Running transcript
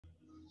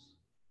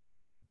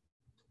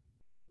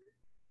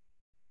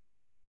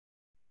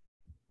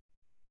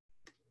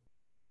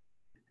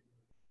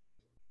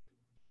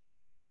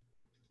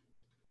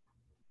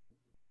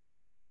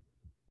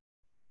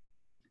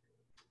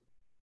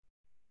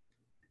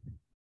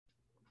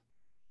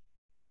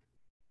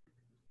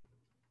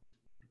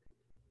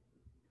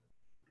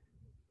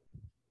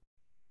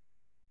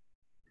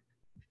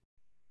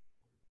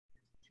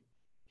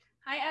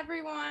Hi,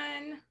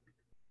 everyone.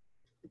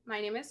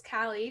 My name is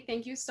Callie.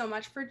 Thank you so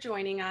much for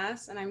joining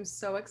us, and I'm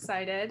so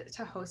excited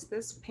to host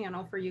this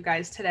panel for you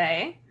guys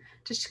today.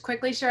 To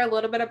quickly share a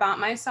little bit about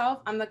myself,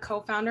 I'm the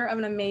co-founder of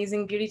an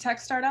amazing beauty tech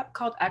startup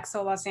called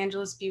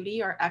XOLA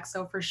Beauty, or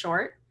XO for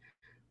short.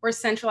 We're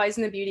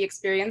centralizing the beauty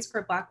experience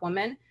for Black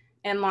women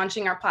and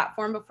launching our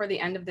platform before the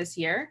end of this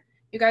year.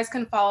 You guys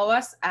can follow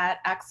us at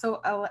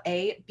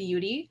XOLA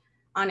Beauty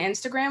on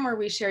Instagram, where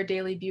we share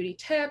daily beauty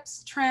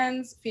tips,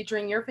 trends,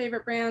 featuring your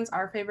favorite brands,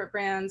 our favorite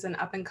brands, and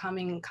up and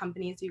coming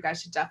companies you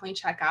guys should definitely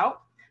check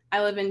out.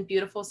 I live in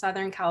beautiful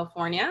Southern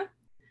California.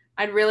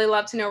 I'd really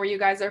love to know where you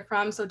guys are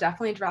from, so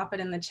definitely drop it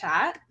in the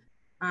chat.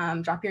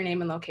 Drop your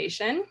name and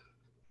location.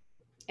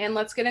 And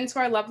let's get into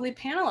our lovely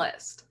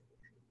panelist.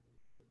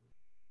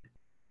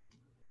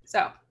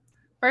 So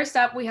first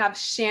up, we have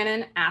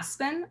Shannon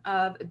Aspen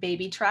of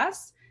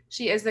Tress.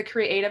 She is the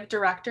creative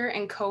director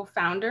and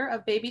co-founder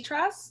of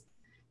Tress.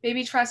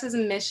 Tress's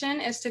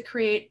mission is to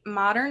create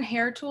modern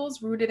hair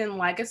tools rooted in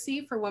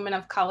legacy for women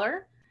of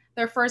color.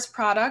 Their first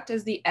product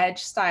is the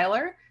Edge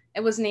Styler.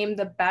 It was named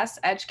the best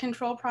edge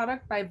control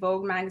product by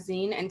Vogue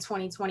Magazine in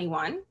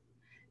 2021.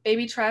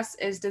 Tress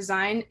is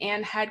designed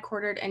and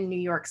headquartered in New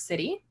York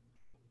City.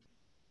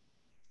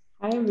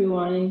 Hi,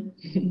 everyone.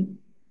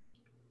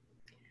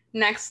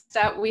 Next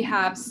up, we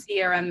have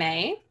Sierra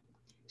May.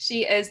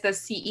 She is the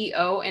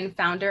CEO and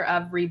founder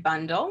of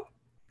Rebundle.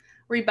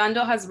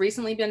 Rebundle has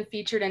recently been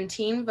featured in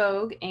Teen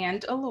Vogue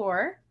and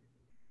Allure.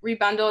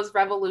 Rebundle is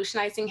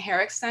revolutionizing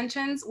hair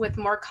extensions with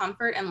more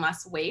comfort and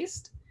less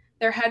waste.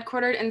 They're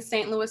headquartered in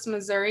St. Louis,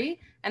 Missouri,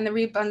 and the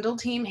Rebundle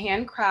team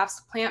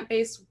handcrafts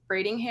plant-based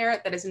braiding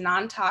hair that is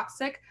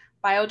non-toxic,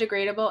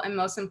 biodegradable, and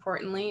most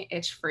importantly,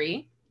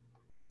 itch-free.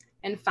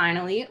 And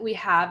finally, we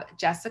have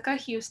Jessica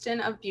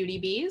Houston of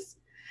BEAUTYBEEZ.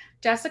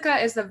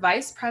 Jessica is the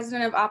Vice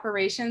President of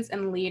Operations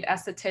and lead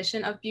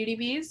esthetician of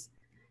BEAUTYBEEZ.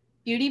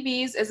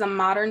 BEAUTYBEEZ is a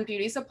modern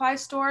beauty supply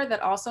store that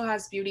also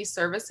has beauty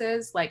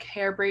services like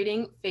hair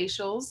braiding,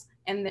 facials,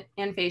 and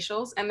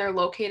they're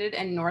located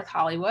in North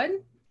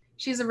Hollywood.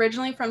 She's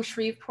originally from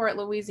Shreveport,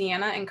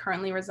 Louisiana, and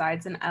currently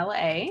resides in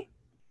LA.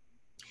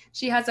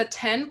 She has a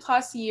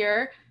 10+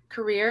 year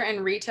career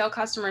in retail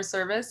customer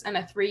service and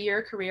a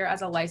 3-year career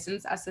as a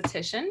licensed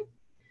esthetician.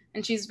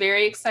 And she's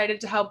very excited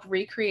to help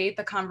recreate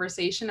the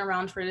conversation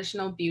around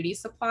traditional beauty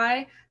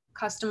supply,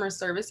 customer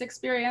service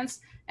experience,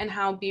 and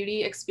how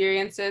beauty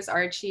experiences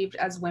are achieved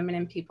as women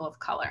and people of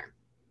color.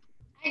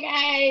 Hi,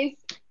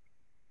 guys.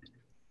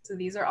 So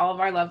these are all of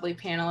our lovely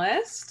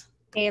panelists.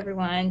 Hey,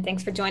 everyone.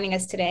 Thanks for joining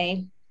us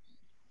today.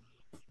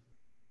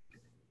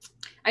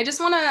 I just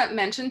want to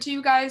mention to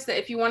you guys that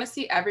if you want to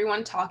see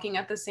everyone talking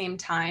at the same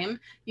time,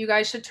 you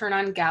guys should turn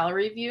on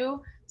gallery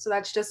view. So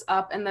that's just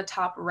up in the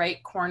top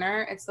right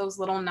corner. It's those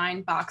little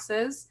 9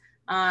 boxes.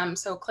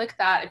 So click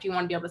that if you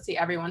want to be able to see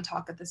everyone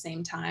talk at the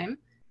same time.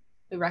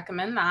 We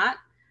recommend that.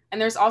 And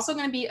there's also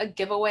going to be a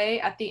giveaway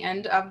at the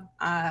end of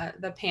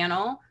the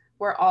panel.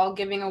 We're all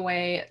giving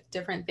away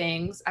different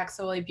things.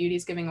 XOLA Beauty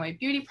is giving away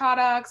beauty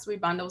products.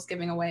 Rebundle is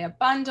giving away a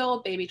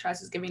bundle.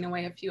 Tress is giving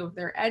away a few of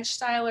their edge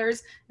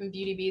stylers. And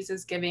BEAUTYBEEZ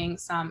is giving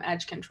some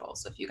edge control.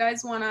 So if you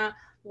guys want to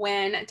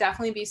win,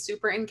 definitely be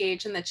super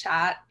engaged in the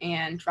chat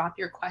and drop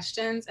your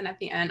questions. And at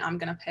the end, I'm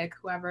going to pick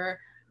whoever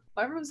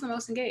was the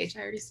most engaged.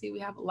 I already see we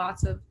have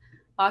lots of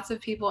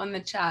people in the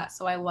chat.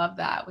 So I love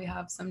that. We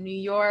have some New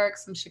York,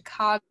 some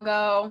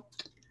Chicago,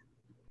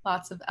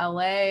 lots of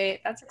LA.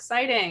 That's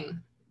exciting.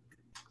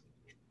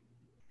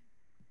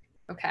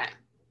 Okay.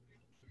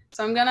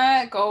 So I'm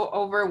gonna go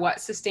over what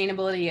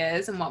sustainability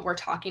is and what we're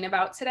talking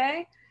about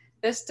today.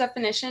 This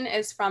definition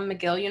is from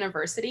McGill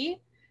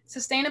University.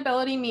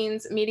 Sustainability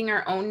means meeting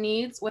our own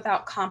needs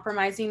without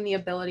compromising the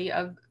ability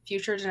of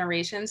future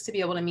generations to be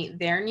able to meet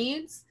their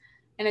needs.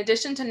 In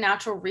addition to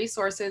natural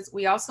resources,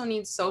 we also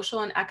need social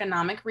and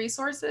economic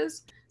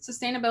resources.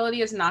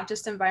 Sustainability is not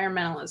just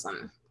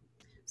environmentalism.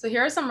 So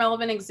here are some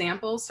relevant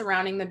examples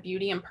surrounding the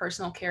beauty and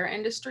personal care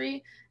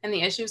industry and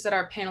the issues that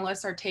our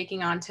panelists are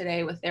taking on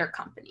today with their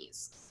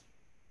companies.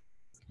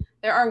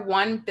 There are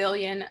 1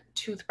 billion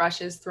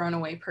toothbrushes thrown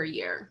away per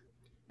year.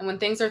 And when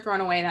things are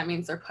thrown away, that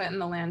means they're put in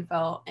the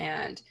landfill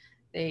and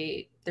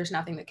there's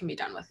nothing that can be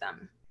done with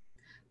them.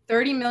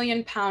 30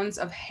 million pounds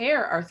of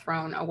hair are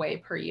thrown away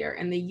per year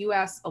in the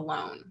US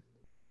alone.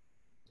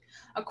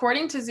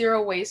 According to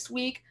Zero Waste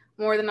Week,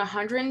 more than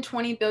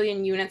 120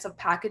 billion units of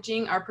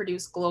packaging are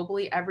produced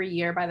globally every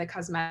year by the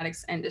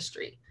cosmetics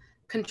industry,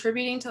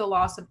 contributing to the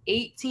loss of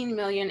 18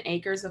 million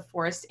acres of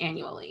forest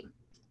annually.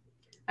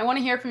 I want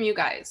to hear from you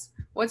guys.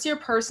 What's your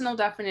personal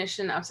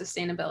definition of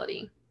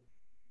sustainability?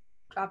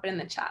 Drop it in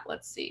the chat.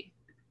 Let's see.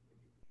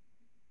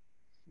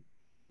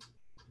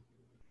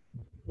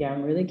 Yeah,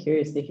 I'm really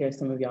curious to hear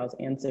some of y'all's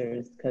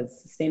answers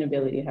because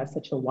sustainability has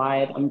such a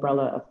wide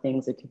umbrella of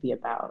things it could be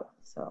about.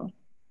 So,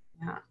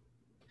 yeah.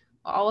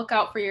 Well, I'll look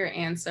out for your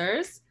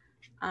answers.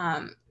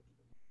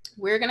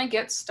 We're going to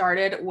get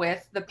started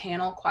with the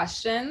panel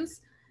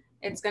questions.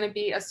 It's going to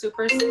be a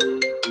super, sorry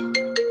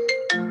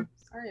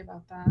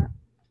about that.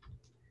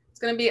 It's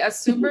going to be a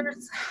super,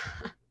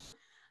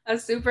 a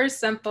super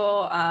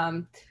simple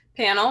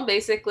panel.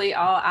 Basically,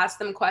 I'll ask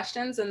them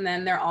questions and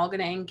then they're all going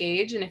to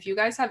engage. And if you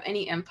guys have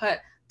any input,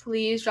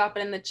 please drop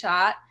it in the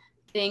chat.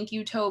 Thank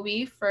you,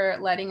 Toby, for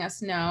letting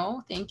us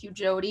know. Thank you,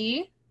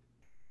 Jody.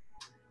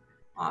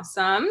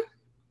 Awesome.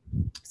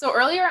 So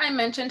earlier I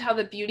mentioned how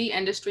the beauty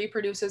industry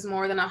produces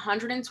more than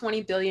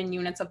 120 billion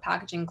units of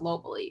packaging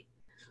globally.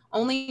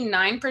 Only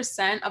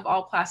 9% of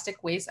all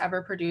plastic waste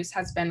ever produced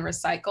has been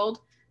recycled,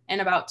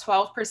 and about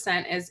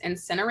 12% is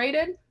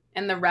incinerated,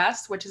 and the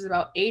rest, which is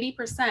about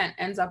 80%,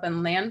 ends up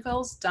in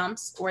landfills,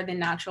 dumps, or the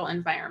natural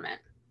environment.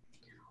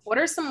 What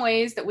are some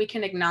ways that we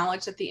can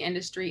acknowledge that the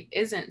industry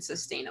isn't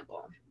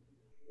sustainable?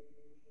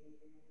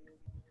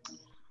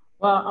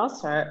 Well, I'll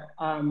start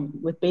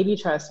with baby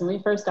Tress. When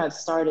we first got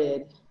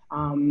started,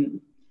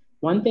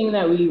 one thing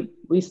that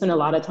we spent a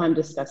lot of time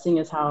discussing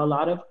is how a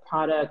lot of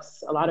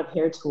products, a lot of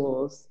hair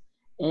tools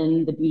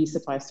in the beauty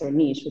supply store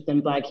niche within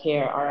Black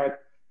hair are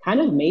kind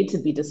of made to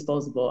be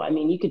disposable. I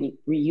mean, you can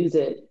reuse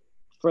it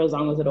for as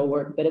long as it'll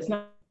work, but it's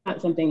not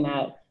something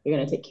that you're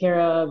gonna take care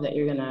of, that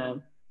you're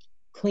gonna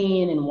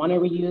clean and wanna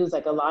reuse.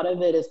 Like, a lot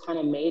of it is kind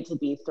of made to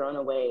be thrown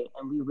away.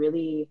 And we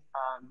really,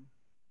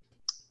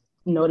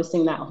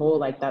 noticing that whole,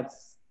 like,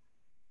 that's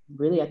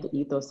really at the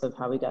ethos of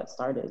how we got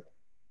started.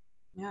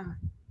 Yeah.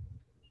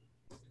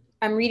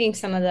 I'm reading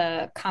some of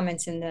the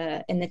comments in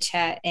the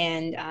chat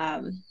and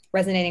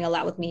resonating a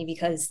lot with me,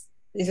 because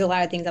there's a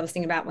lot of things I was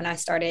thinking about when I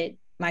started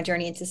my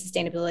journey into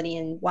sustainability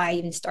and why I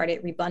even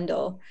started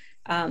Rebundle.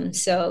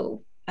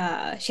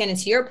 Shannon,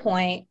 to your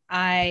point,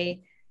 I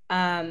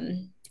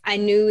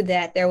knew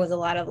that there was a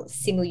lot of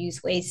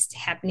single-use waste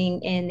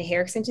happening in the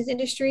hair extensions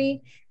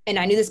industry, and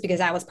I knew this because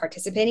I was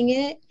participating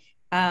in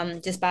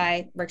it, just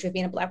by virtue of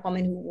being a Black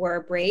woman who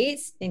wore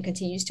braids and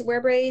continues to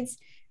wear braids.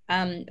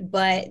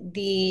 But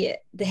the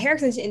hair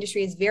extension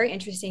industry is very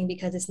interesting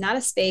because it's not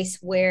a space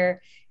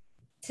where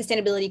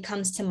sustainability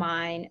comes to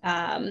mind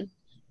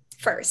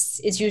first.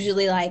 It's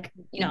usually like,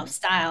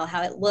 style,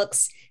 how it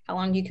looks, how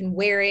long you can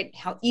wear it,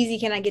 how easy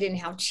can I get it, and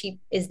how cheap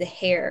is the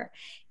hair.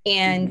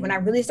 And when I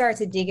really started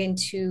to dig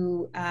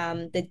into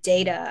the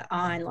data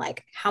on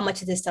like how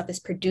much of this stuff is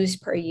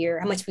produced per year,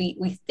 how much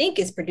we think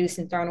is produced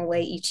and thrown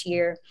away each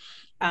year,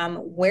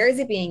 where is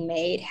it being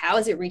made, how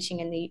is it reaching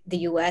in the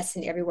US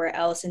and everywhere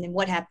else, and then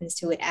what happens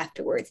to it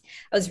afterwards,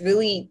 I was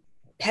really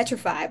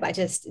petrified by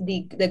just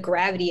the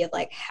gravity of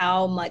like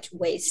how much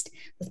waste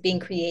was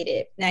being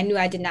created. And I knew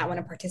I did not want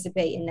to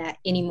participate in that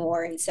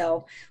anymore. And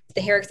so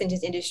the hair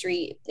extensions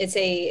industry, it's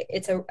a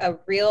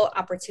real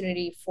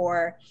opportunity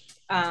for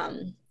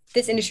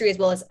this industry as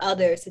well as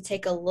others to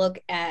take a look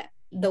at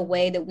the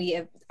way that we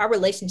have our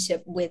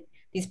relationship with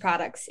these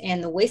products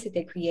and the waste that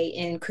they create,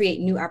 and create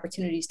new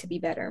opportunities to be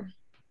better.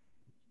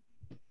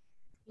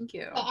 Thank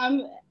you.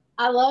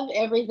 I love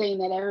everything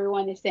that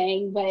everyone is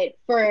saying, but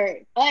for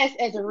us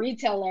as a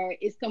retailer,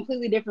 it's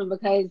completely different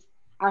because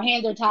our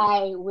hands are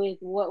tied with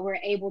what we're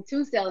able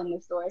to sell in the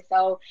store.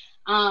 So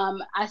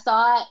I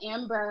saw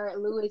Amber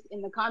Lewis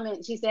in the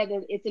comments. She said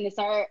that it's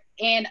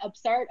an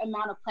absurd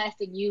amount of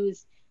plastic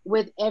used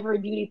with every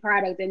beauty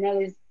product, and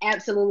that is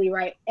absolutely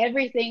right.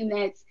 Everything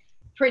that's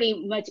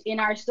pretty much in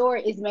our store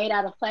is made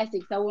out of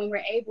plastic. So when we're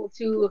able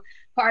to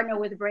partner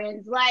with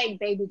brands like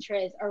Baby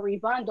Tress or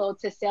Rebundle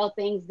to sell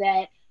things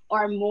that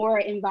are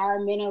more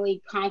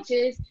environmentally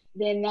conscious,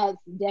 then that's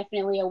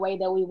definitely a way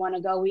that we want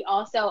to go. We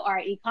also are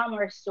an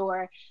e-commerce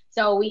store,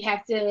 so we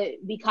have to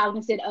be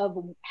cognizant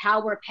of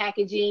how we're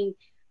packaging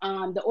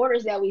the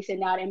orders that we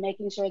send out, and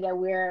making sure that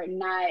we're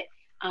not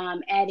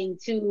adding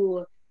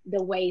to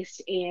the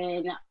waste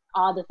and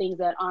all the things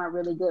that aren't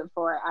really good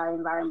for our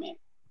environment.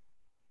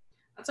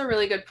 That's a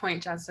really good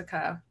point,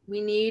 Jessica.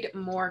 We need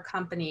more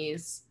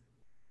companies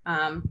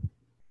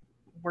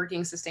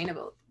working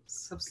sustainably.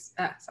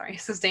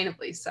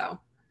 So,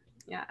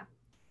 yeah.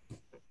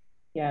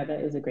 Yeah,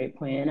 that is a great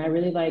point. And I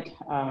really like,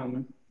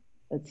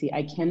 let's see,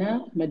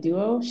 Ikena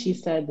Maduo,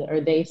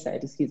 they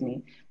said,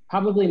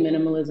 probably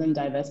minimalism,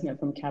 divestment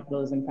from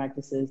capitalism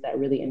practices that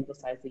really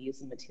emphasize the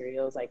use of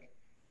materials, like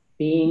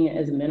being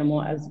as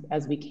minimal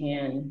as we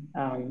can,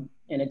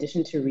 in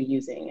addition to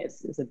reusing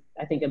is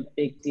I think a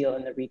big deal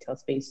in the retail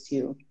space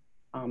too.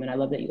 And I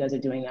love that you guys are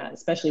doing that,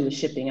 especially with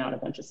shipping out a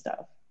bunch of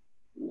stuff.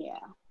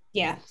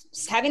 Yeah,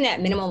 just having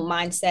that minimal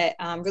mindset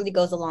really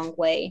goes a long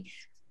way.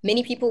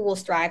 Many people will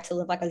strive to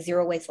live like a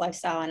zero waste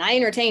lifestyle, and I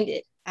entertained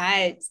it.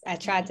 I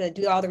tried to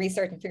do all the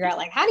research and figure out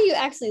like, how do you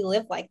actually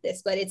live like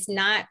this? But it's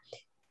not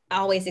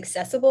always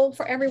accessible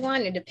for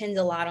everyone. It depends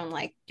a lot on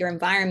like your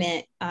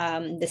environment,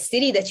 the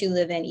city that you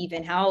live in,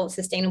 even how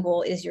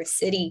sustainable is your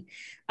city,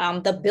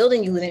 the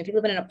building you live in. If you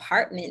live in an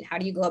apartment, how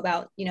do you go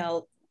about,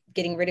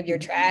 getting rid of your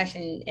trash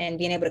and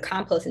being able to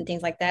compost and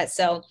things like that?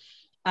 So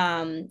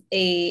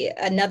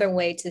another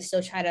way to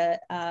still try to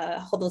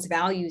hold those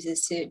values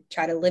is to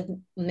try to live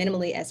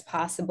minimally as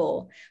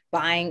possible,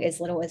 buying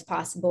as little as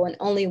possible and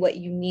only what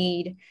you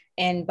need,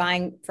 and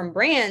buying from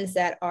brands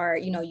that are,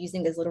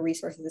 using as little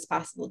resources as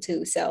possible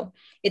too. So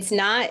it's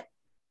not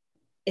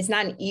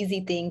an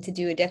easy thing to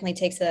do. It definitely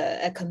takes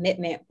a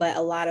commitment, but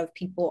a lot of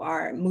people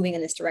are moving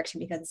in this direction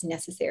because it's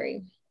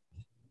necessary.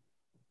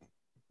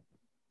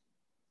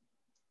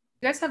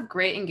 You guys have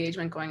great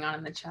engagement going on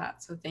in the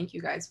chat, so thank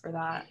you guys for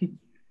that.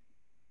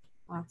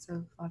 Lots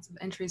of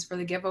entries for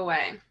the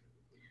giveaway.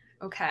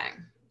 Okay,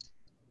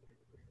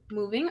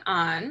 moving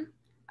on.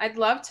 I'd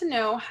love to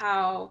know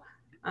how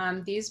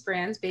these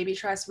brands, Baby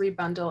Tress,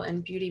 Rebundle,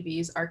 and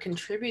BEAUTYBEEZ, are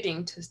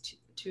contributing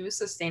to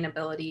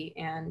sustainability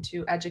and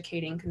to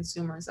educating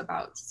consumers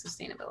about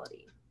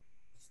sustainability.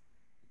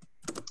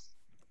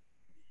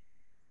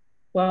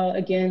 Well,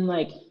 again,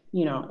 like,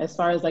 you know, as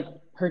far as like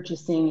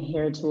purchasing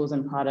hair tools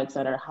and products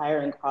that are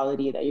higher in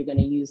quality that you're going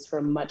to use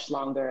for much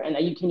longer, and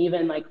that you can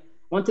even like,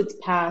 once it's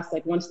past,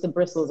 like once the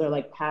bristles are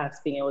like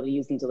past being able to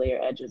use them to layer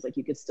edges, like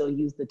you could still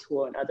use the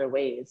tool in other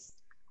ways.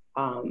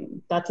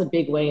 That's a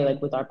big way,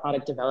 like with our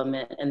product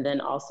development. And then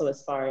also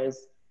as far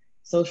as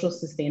social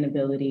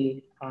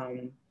sustainability,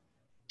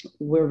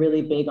 we're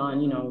really big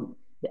on, you know,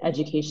 the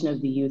education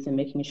of the youth and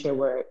making sure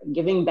we're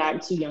giving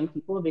back to young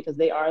people, because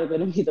they are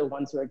going to be the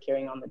ones who are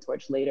carrying on the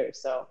torch later.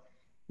 So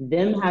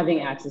them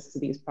having access to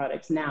these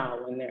products now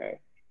when they're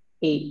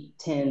 8,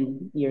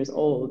 10 years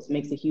old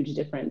makes a huge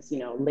difference, you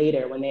know,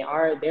 later when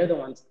they're the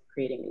ones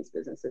creating these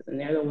businesses and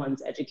they're the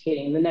ones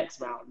educating the next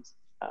round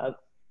of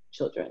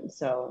children.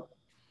 So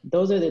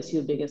those are the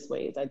two biggest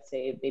ways I'd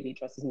say Baby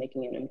Tress is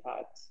making an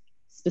impact,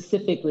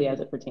 specifically as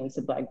it pertains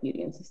to Black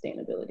beauty and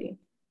sustainability.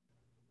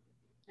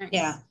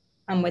 Yeah,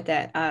 I'm with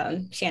that.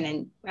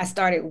 Shannon, I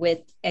started with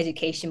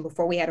education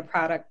before we had a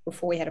product,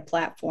 before we had a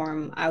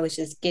platform. I was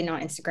just getting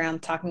on Instagram,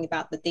 talking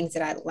about the things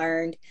that I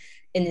learned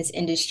in this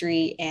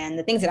industry and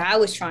the things that I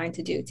was trying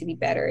to do to be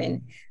better,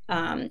 and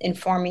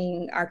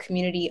informing our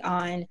community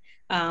on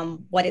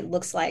what it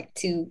looks like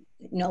to,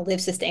 you know, live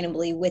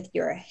sustainably with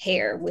your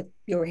hair,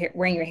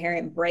 wearing your hair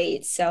in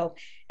braids. So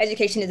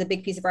education is a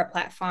big piece of our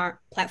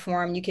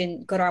platform. You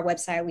can go to our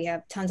website. We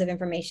have tons of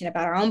information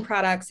about our own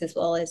products, as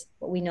well as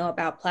what we know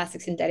about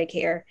plastics synthetic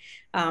hair.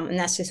 And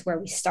that's just where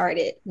we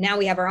started. Now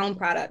we have our own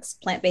products,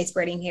 plant-based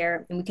braiding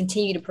hair, and we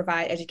continue to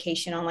provide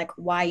education on like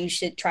why you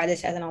should try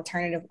this as an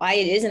alternative, why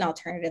it is an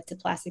alternative to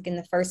plastic in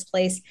the first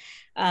place,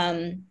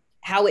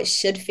 how it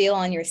should feel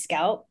on your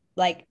scalp.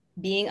 Like,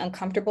 being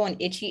uncomfortable and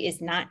itchy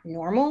is not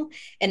normal.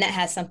 And that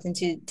has something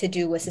to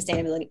do with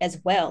sustainability as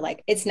well.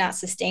 Like, it's not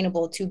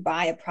sustainable to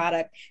buy a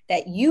product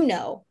that you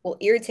know will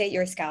irritate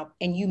your scalp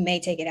and you may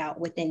take it out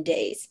within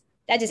days.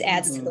 That just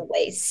adds to the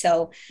waste.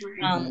 So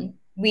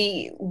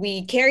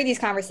we carry these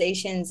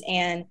conversations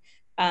and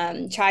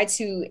try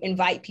to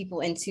invite people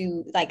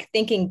into like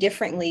thinking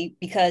differently,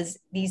 because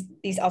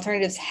these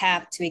alternatives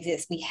have to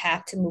exist. We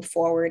have to move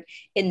forward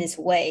in this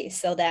way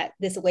so that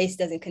this waste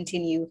doesn't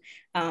continue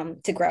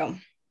to grow.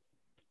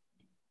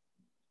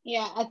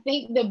 Yeah, I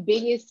think the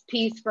biggest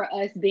piece for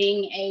us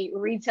being a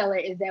retailer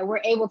is that we're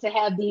able to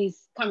have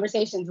these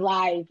conversations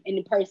live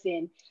in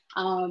person.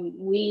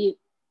 We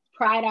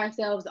pride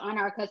ourselves on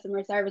our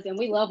customer service, and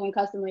we love when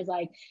customers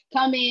like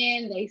come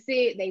in, they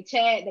sit, they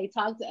chat, they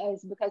talk to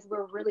us, because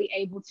we're really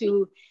able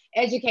to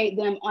educate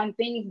them on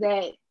things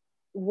that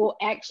will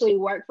actually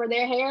work for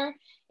their hair,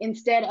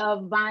 instead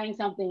of buying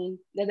something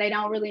that they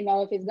don't really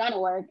know if it's gonna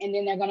work and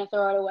then they're gonna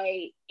throw it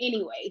away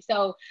anyway.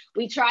 So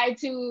we try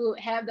to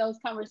have those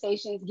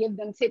conversations, give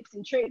them tips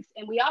and tricks.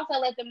 And we also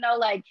let them know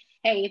like,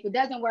 hey, if it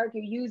doesn't work,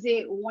 you use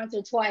it once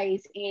or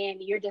twice and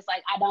you're just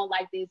like, I don't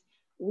like this.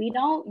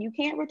 You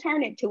can't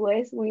return it to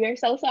us. We are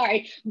so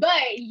sorry,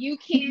 but you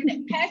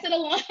can pass it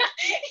along.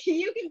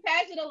 You can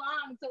pass it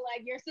along to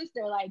like your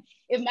sister. Like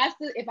if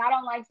I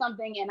don't like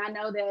something and I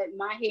know that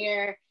my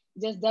hair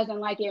just doesn't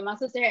like it, my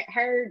sister,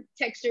 her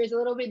texture is a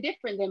little bit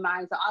different than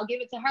mine, so I'll give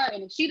it to her.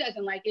 And if she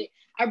doesn't like it,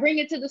 I bring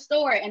it to the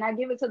store and I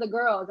give it to the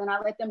girls and I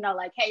let them know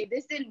like, hey,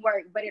 this didn't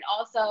work. But it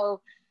also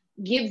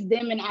gives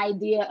them an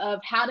idea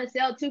of how to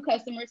sell to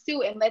customers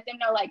too, and let them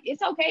know like,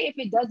 it's okay if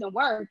it doesn't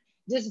work,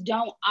 just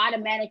don't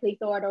automatically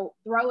throw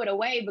it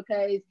away,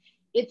 because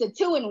it's a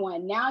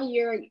 2-in-1. Now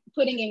you're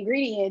putting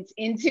ingredients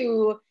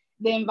into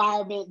the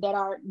environment that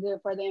are good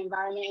for the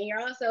environment, and you're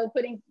also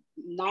putting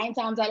 9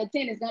 times out of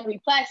 10 it's going to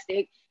be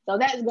plastic. So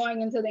that's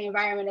going into the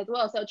environment as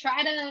well. So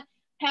try to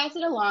pass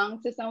it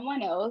along to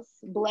someone else,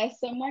 bless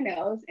someone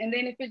else. And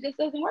then if it just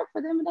doesn't work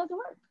for them, it doesn't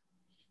work.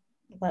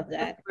 Love that.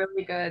 That's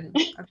really good.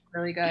 That's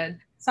really good.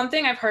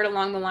 Something I've heard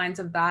along the lines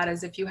of that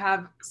is if you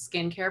have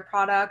skincare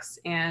products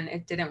and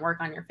it didn't work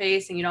on your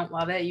face and you don't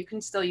love it, you can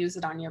still use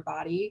it on your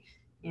body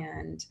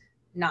and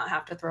not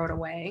have to throw it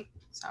away.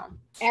 So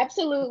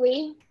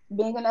absolutely.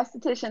 Being an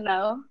esthetician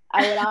though,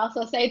 I would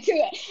also say too,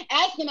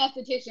 ask an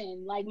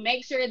esthetician, like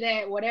make sure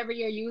that whatever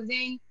you're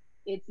using,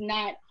 it's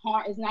not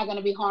going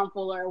to be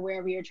harmful or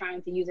wherever you're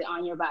trying to use it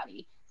on your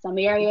body. Some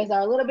areas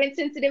are a little bit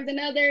sensitive than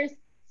others.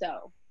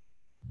 So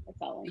that's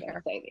all I'm going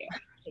to say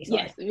there.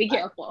 Yes, be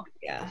careful.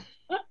 Yeah.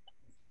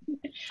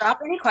 Drop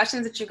any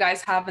questions that you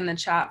guys have in the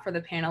chat for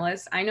the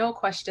panelists. I know a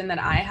question that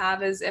I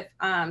have is if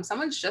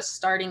someone's just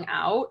starting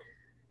out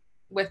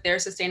with their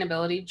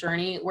sustainability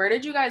journey, where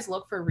did you guys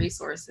look for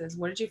resources?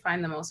 What did you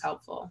find the most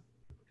helpful?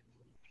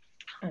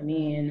 I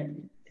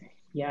mean,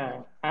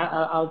 yeah,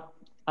 I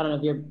don't know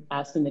if you're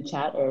asking the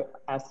chat or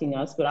asking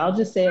us, but I'll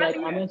just say like,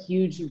 I'm a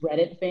huge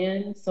Reddit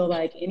fan. So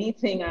like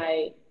anything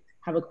I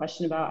have a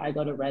question about, I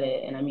go to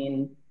Reddit. And I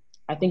mean,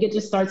 I think it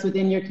just starts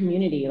within your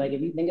community. Like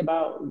if you think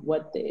about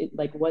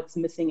what's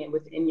missing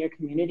within your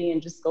community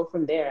and just go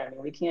from there.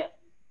 I mean,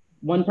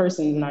 one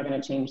person's not going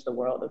to change the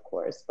world, of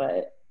course,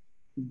 but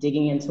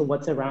digging into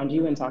what's around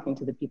you and talking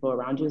to the people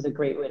around you is a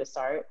great way to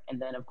start.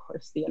 And then of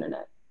course, the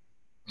internet.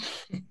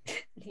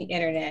 The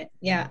internet.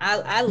 Yeah,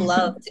 I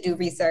love to do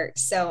research.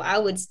 So I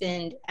would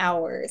spend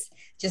hours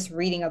just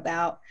reading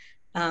about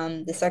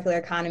the circular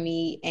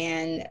economy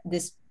and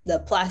the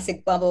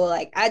plastic bubble.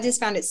 Like I just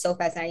found it so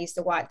fascinating. I used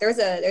to watch, there's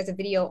a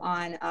video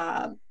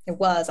on it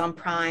was on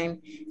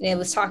Prime, and it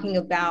was talking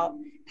about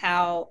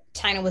how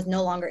China was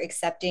no longer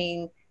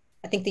accepting,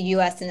 I think, the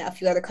US and a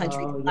few other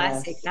countries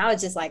plastic. Yes. And I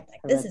was just like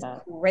this is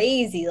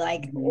crazy.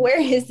 Like where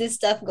is this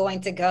stuff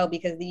going to go?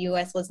 Because the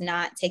US was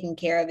not taking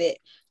care of it.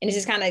 And it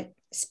just kind of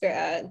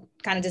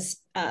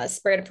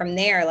spread from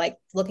there, like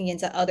looking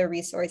into other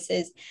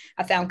resources.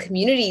 I found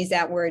communities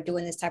that were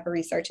doing this type of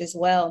research as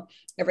well.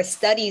 There were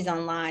studies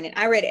online, and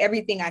I read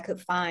everything I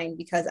could find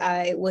because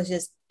I was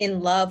just in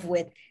love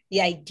with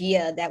the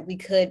idea that we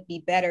could be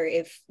better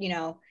if,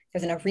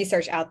 there's enough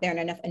research out there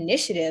and enough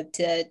initiative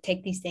to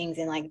take these things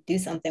and like do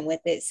something with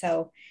it.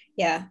 So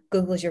yeah,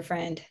 Google is your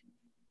friend.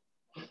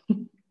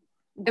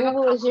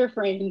 Google is your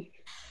friend.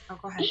 Oh,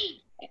 go ahead.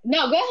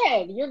 No, go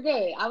ahead. You're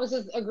good. I was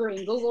just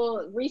agreeing.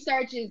 Google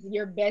research is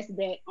your best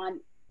bet on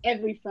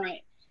every front.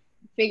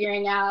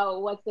 Figuring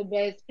out what's the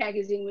best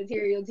packaging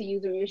material to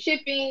use when you're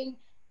shipping,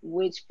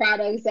 which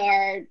products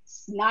are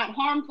not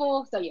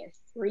harmful. So yes,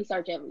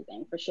 research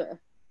everything for sure.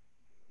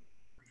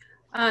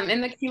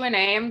 In the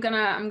Q&A, I'm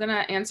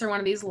gonna answer one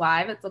of these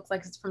live. It looks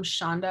like it's from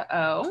Shonda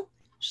O.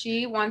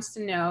 She wants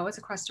to know, it's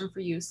a question for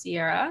you,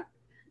 Sierra.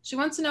 She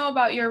wants to know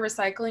about your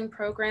recycling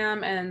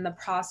program and the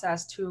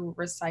process to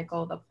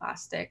recycle the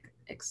plastic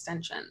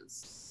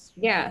extensions.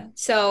 Yeah.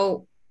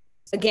 So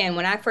again,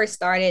 when I first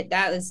started,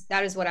 that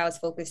is what I was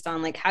focused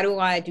on. Like, how do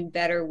I do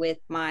better with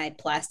my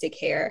plastic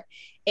hair?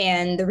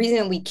 And the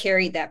reason we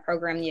carried that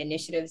program, the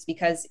initiatives,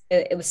 because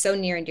it was so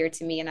near and dear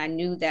to me. And I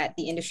knew that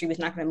the industry was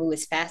not going to move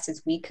as fast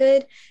as we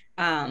could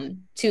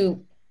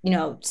to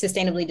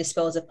sustainably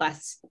dispose of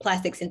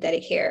plastic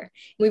synthetic hair.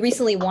 We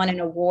recently won an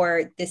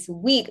award this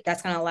week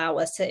that's going to allow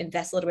us to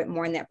invest a little bit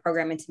more in that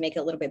program and to make it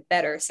a little bit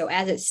better. So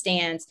as it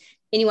stands,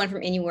 anyone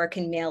from anywhere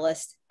can mail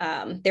us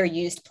their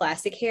used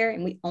plastic hair,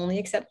 and we only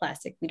accept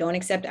plastic. We don't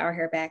accept our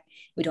hair back.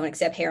 We don't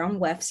accept hair on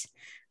wefts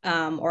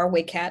or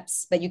wig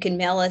caps, but you can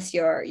mail us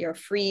your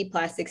free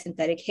plastic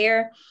synthetic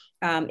hair.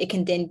 It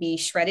can then be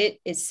shredded.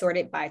 It's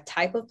sorted by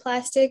type of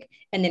plastic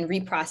and then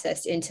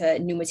reprocessed into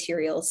new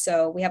materials.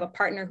 So we have a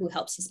partner who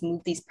helps us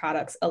move these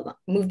products,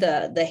 move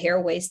the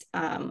hair waste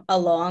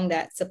along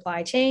that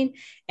supply chain,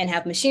 and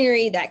have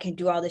machinery that can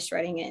do all the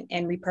shredding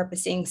and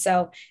repurposing.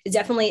 So it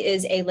definitely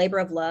is a labor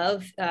of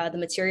love. The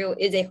material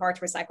is a hard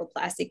to recycle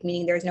plastic,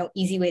 meaning there's no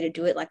easy way to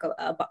do it like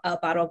a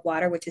bottle of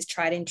water, which is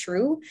tried and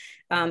true,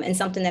 and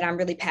something that I'm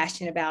really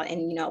passionate about,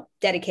 and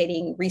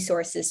dedicating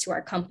resources to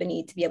our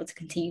company to be able to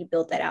continue to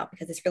build that out,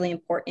 because it's really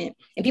important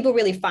and people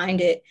really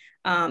find it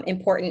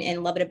important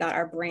and love it about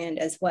our brand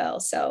as well.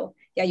 So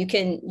yeah, you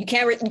can't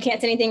say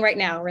anything right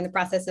now. We're in the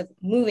process of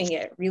moving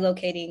it,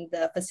 relocating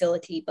the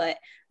facility, but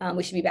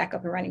we should be back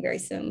up and running very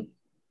soon.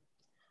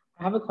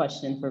 I have a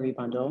question for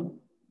Rebundle.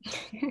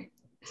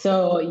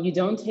 So you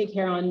don't take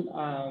hair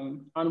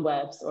on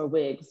wefts or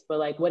wigs, but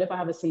like, what if I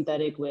have a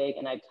synthetic wig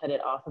and I cut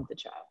it off of the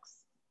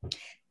tracks?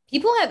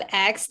 People have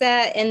asked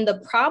that, and the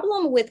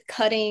problem with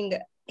cutting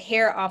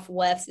hair off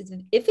wefts is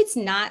if it's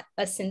not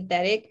a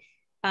synthetic,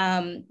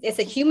 it's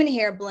a human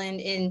hair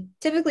blend, and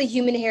typically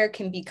human hair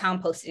can be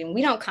composted, and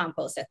we don't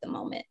compost at the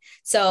moment.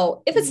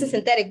 So if it's a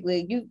synthetic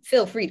wig, you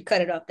feel free to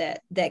cut it off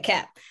that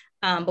cap.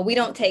 But we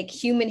don't take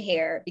human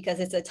hair because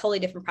it's a totally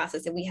different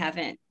process that we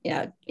haven't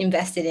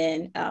invested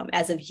in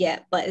as of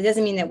yet. But it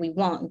doesn't mean that we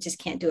won't. We just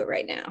can't do it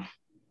right now.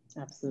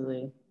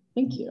 Absolutely.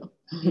 Thank you.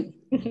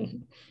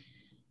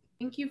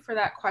 Thank you for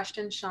that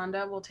question,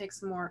 Shonda. We'll take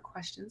some more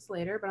questions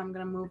later, but I'm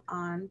going to move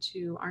on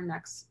to our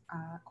next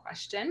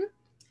question.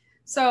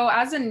 So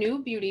as a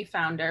new beauty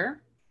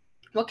founder,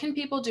 what can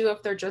people do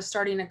if they're just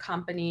starting a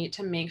company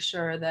to make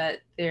sure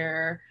that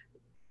their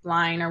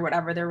line or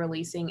whatever they're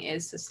releasing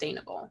is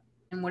sustainable?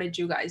 And what did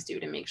you guys do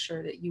to make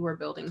sure that you were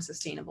building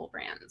sustainable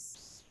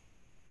brands?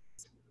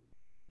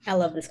 I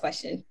love this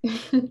question.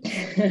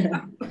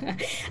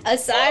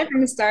 Aside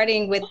from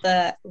starting with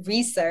the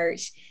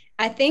research,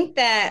 I think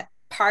that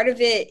part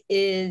of it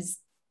is,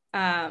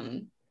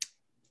 for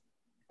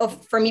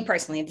me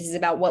personally, this is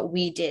about what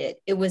we did.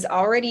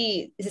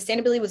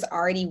 Sustainability was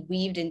already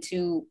weaved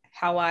into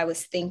how I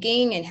was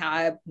thinking and how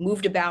I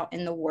moved about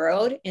in the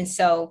world. And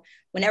so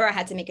whenever I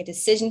had to make a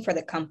decision for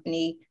the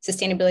company,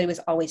 sustainability was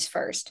always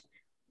first.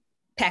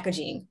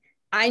 Packaging.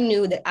 I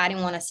knew that I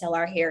didn't want to sell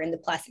our hair in the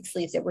plastic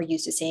sleeves that we're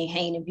used to seeing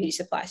hanging in beauty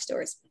supply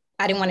stores.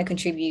 I didn't want to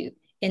contribute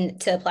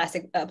to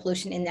plastic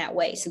pollution in that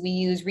way. So we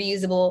use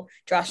reusable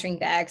drawstring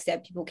bags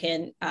that people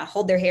can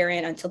hold their hair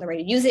in until they're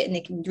ready to use it, and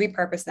they can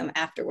repurpose them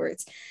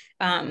afterwards.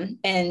 And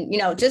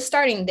just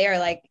starting there,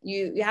 like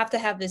you have to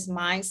have this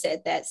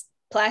mindset that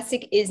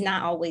plastic is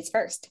not always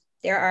first.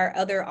 There are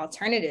other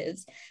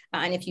alternatives.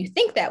 And if you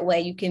think that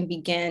way, you can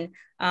begin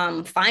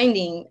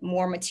finding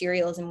more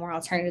materials and more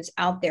alternatives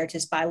out there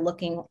just by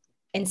looking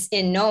and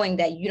knowing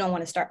that you don't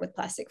want to start with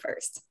plastic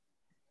first.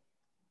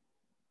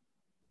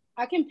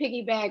 I can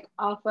piggyback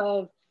off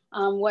of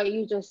what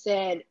you just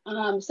said.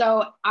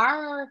 So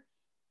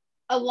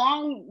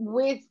along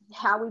with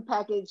how we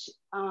package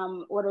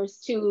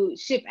orders to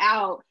ship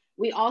out,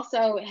 we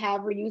also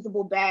have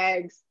reusable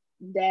bags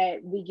that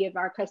we give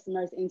our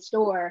customers in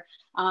store,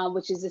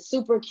 which is a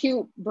super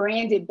cute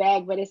branded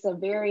bag, but it's a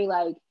very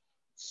like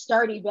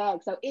sturdy bag.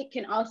 So it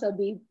can also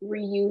be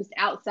reused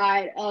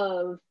outside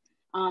of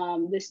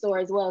the store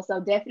as well. So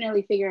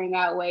definitely figuring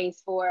out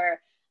ways for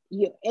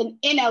you. In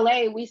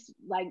LA, we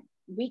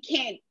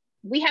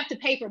have to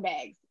pay for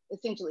bags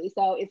essentially.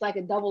 So it's like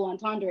a double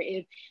entendre.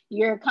 If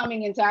you're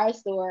coming into our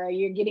store,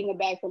 you're getting a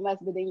bag from us,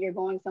 but then you're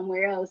going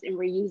somewhere else and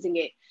reusing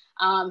it.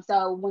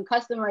 So when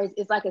customers,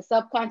 it's like a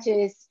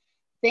subconscious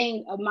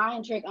thing, a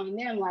mind trick on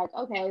them, like,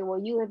 okay,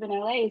 well, you live in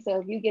LA, so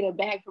if you get a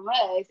bag from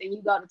us and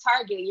you go to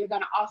Target, you're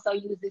going to also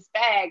use this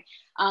bag.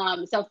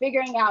 So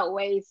figuring out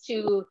ways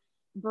to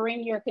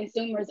bring your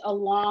consumers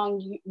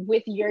along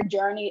with your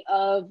journey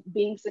of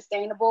being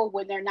sustainable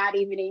when they're not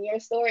even in your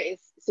store is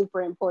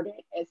super important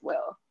as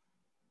well.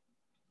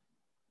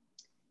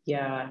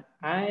 Yeah,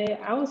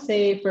 I would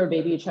say for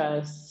Baby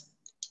Tress,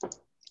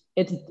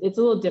 it's a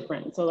little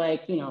different. So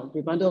like, you know,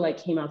 Rebundle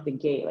like came out the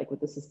gate like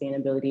with the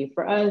sustainability.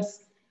 For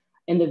us,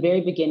 in the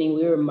very beginning,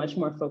 we were much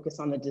more focused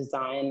on the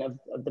design of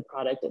the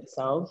product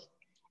itself,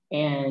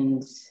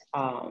 and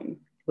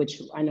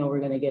which I know we're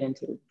going to get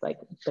into like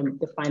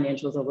the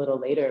financials a little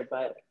later.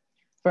 But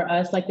for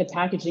us, like the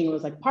packaging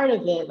was like part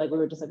of it. Like we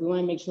were just like, we want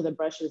to make sure the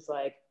brush is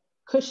like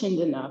cushioned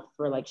enough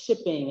for like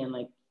shipping, and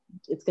like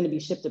it's going to be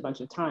shipped a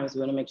bunch of times.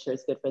 We want to make sure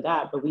it's good for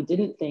that. But we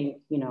didn't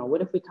think, you know,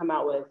 what if we come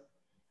out with,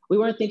 we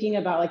weren't thinking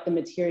about like the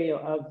material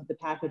of the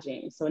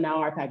packaging. So now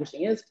our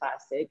packaging is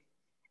plastic.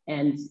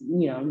 And,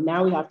 you know,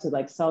 now we have to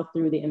like sell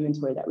through the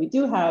inventory that we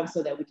do have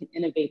so that we can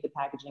innovate the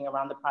packaging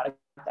around the product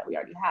that we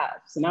already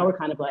have. So now we're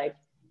kind of like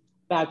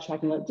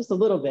backtracking just a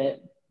little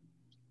bit.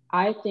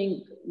 I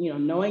think, you know,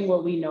 knowing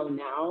what we know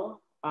now,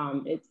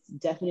 it's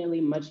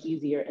definitely much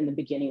easier in the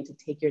beginning to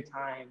take your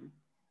time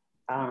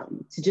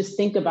to just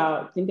think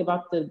about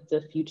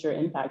the future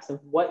impacts of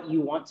what you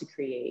want to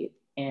create,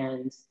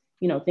 and,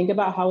 you know, think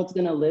about how it's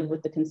going to live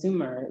with the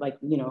consumer. Like,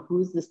 you know,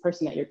 who's this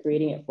person that you're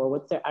creating it for?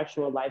 What's their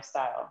actual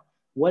lifestyle?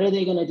 What are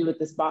they going to do with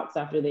this box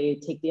after they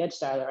take the edge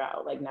styler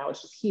out? Like now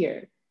it's just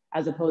here,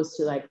 as opposed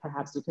to like,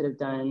 perhaps we could have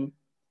done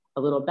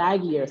a little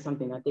baggie or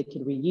something that they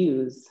could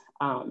reuse.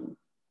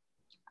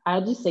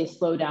 I'll just say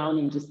slow down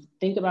and just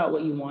think about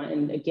what you want.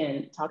 And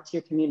again, talk to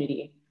your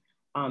community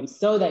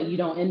so that you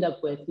don't end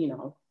up with, you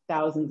know,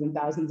 thousands and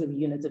thousands of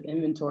units of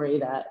inventory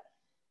that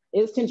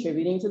is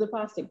contributing to the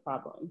plastic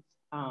problem.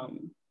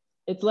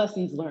 It's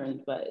lessons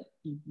learned, but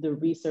the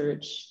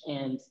research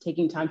and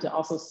taking time to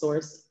also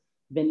source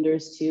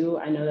vendors too.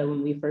 I know that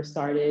when we first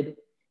started,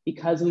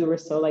 because we were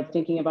so like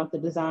thinking about the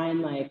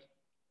design, like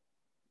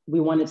we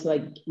wanted to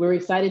like, we were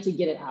excited to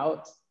get it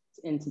out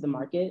into the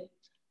market.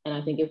 And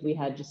I think if we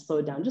had just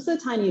slowed down just a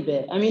tiny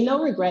bit, I mean,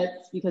 no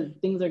regrets because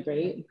things are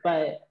great,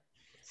 but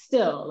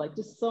still like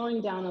just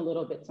slowing down a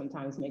little bit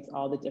sometimes makes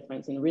all the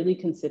difference. And really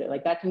consider,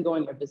 like that can go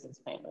in your business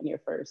plan when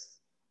you're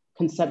first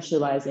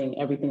conceptualizing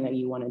everything that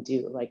you want to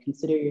do. Like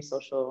consider your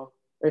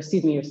your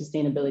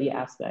sustainability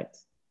aspect.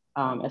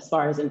 As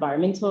far as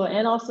environmental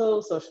and also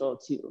social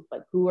too.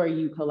 Like who are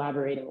you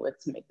collaborating with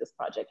to make this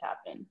project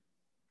happen?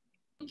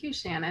 Thank you,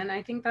 Shannon.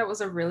 I think that was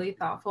a really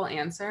thoughtful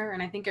answer.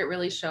 And I think it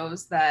really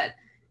shows that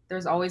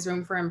there's always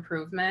room for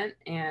improvement,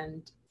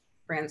 and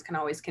brands can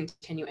always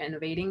continue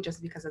innovating.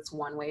 Just because it's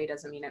one way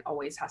doesn't mean it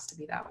always has to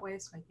be that way.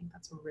 So I think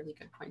that's a really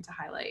good point to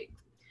highlight.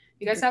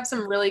 You guys have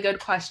some really good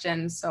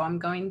questions, so I'm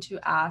going to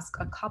ask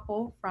a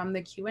couple from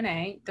the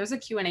Q&A. There's a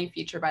Q&A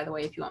feature, by the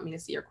way, if you want me to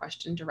see your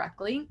question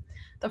directly.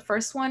 The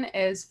first one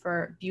is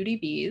for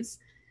BEAUTYBEEZ.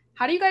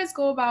 How do you guys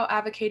go about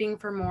advocating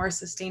for more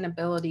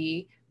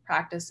sustainability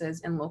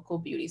practices in local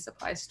beauty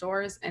supply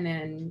stores and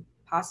in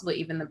possibly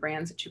even the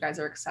brands that you guys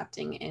are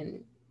accepting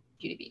in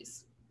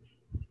BEAUTYBEEZ?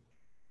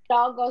 It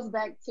all goes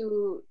back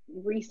to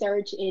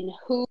research in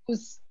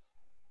who's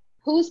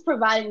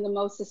providing the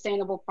most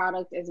sustainable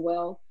product as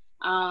well.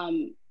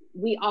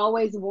 We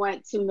always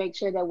want to make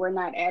sure that we're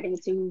not adding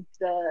to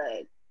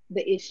the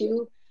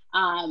issue.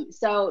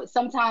 So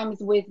sometimes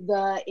with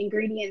the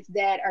ingredients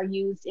that are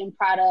used in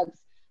products,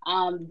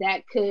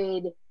 that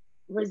could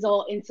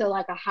result into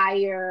like a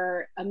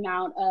higher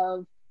amount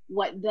of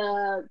what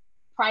the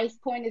price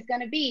point is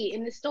going to be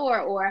in the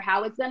store or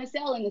how it's going to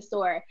sell in the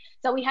store.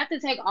 So we have to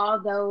take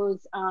all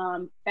those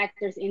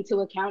factors into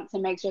account to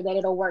make sure that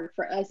it'll work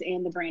for us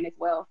and the brand as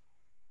well.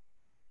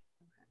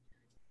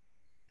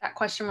 That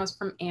question was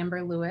from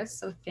Amber Lewis,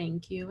 so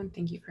thank you, and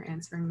thank you for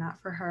answering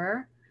that for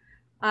her.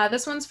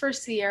 This one's for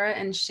Sierra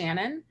and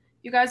Shannon.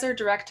 You guys are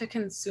direct to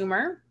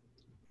consumer.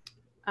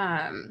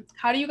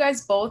 How do you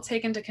guys both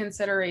take into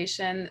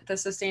consideration the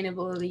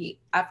sustainability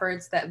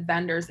efforts that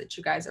vendors that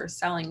you guys are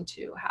selling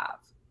to have?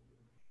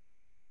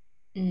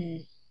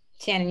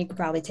 Shannon, you could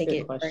probably take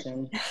it. Good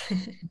question.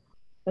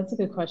 That's a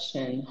good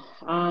question.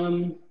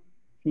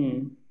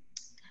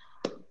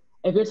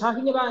 If you're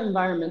talking about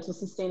environmental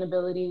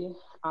sustainability,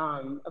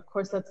 of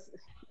course, that's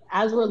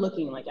as we're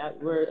looking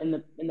we're in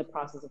the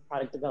process of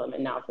product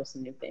development now for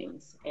some new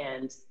things,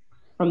 and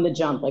from the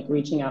jump, like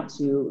reaching out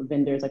to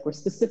vendors, like we're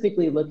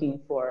specifically looking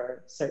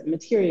for certain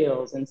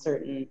materials and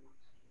certain,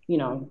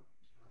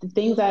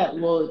 things that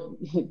will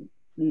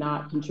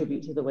not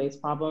contribute to the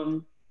waste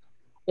problem.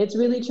 It's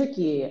really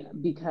tricky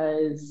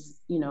because,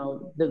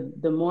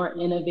 the more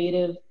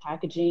innovative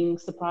packaging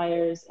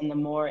suppliers and the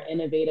more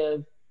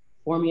innovative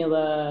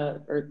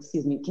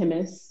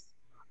chemists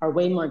are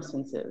way more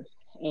expensive.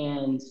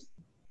 And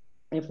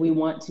if we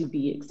want to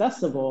be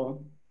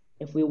accessible,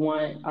 if we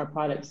want our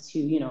products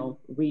to,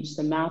 reach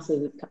the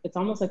masses, it's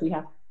almost like we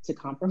have to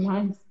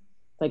compromise.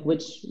 Like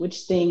which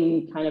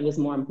thing kind of is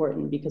more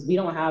important, because we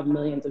don't have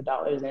millions of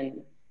dollars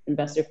in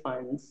investor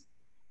funds.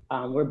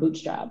 We're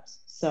bootstrapped.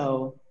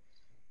 So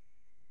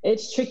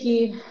it's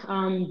tricky,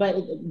 but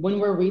when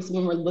we're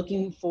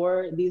looking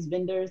for these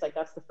vendors, like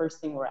that's the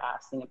first thing we're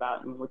asking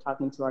about, and we're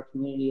talking to our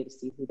community to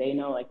see who they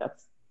know. Like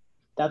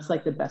that's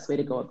like the best way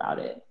to go about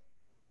it.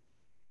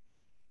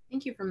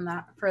 Thank you for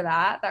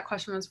that. That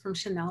question was from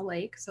Chanel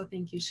Lake, so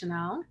thank you,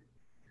 Chanel.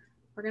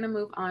 We're going to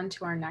move on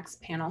to our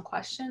next panel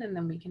question, and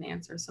then we can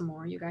answer some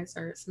more. You guys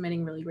are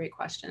submitting really great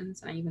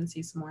questions, and I even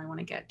see some more I want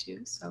to get to,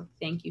 so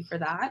thank you for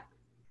that.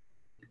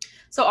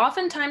 So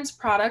oftentimes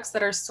products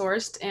that are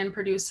sourced and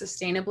produced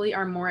sustainably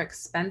are more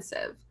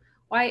expensive.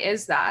 Why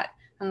is that?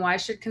 And why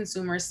should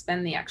consumers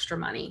spend the extra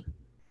money?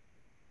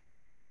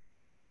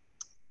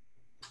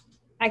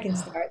 I can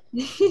start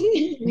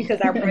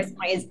because our price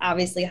point is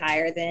obviously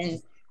higher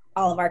than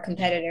all of our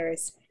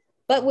competitors,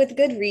 but with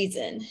good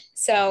reason.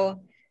 So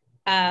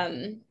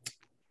on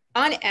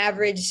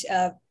average,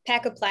 a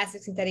pack of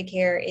plastic synthetic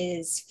hair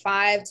is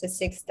 $5 to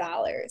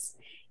 $6.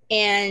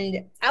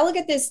 And I look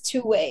at this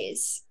two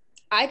ways.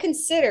 I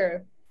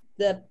consider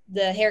the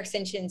hair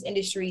extensions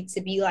industry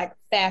to be like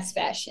fast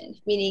fashion,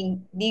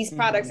 meaning these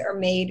products are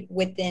made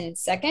within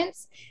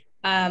seconds,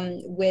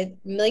 with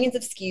millions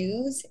of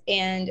SKUs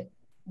and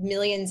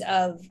millions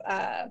of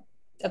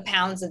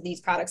pounds of these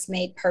products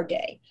made per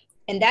day.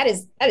 And that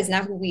is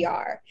not who we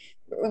are.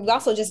 We've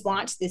also just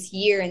launched this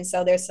year, and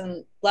so there's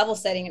some level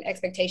setting and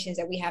expectations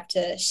that we have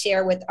to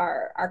share with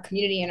our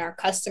community and our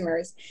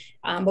customers.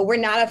 But we're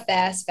not a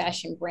fast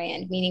fashion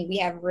brand, meaning we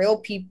have real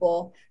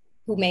people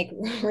who make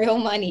real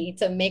money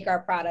to make our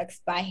products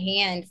by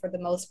hand for the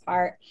most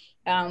part.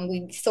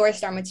 We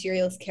sourced our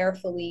materials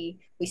carefully.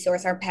 We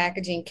source our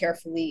packaging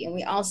carefully. And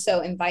we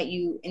also invite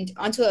you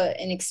onto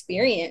an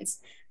experience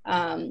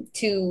of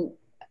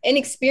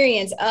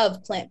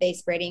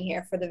plant-based braiding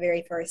hair for the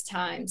very first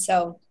time.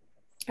 So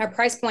our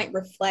price point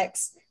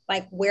reflects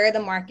like where the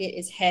market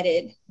is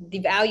headed, the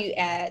value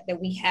add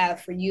that we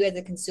have for you as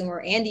a consumer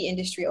and the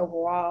industry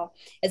overall,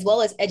 as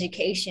well as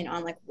education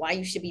on like why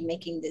you should be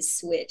making this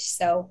switch.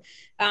 So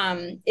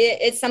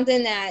it's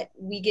something that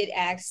we get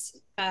asked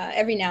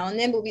every now and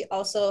then, but we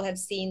also have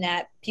seen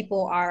that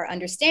people are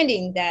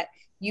understanding that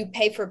you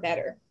pay for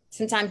better.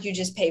 Sometimes you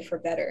just pay for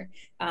better,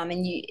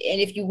 and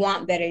if you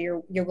want better,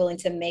 you're willing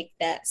to make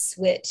that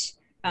switch.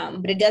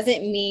 But it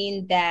doesn't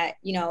mean that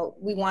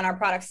we want our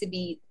products to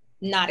be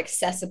not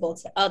accessible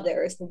to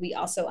others, but we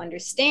also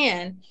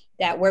understand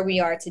that where we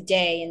are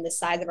today and the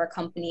size of our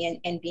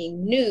company and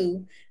being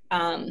new,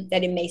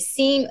 that it may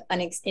seem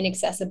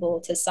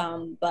inaccessible to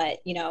some,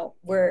 but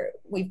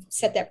we've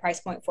set that price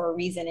point for a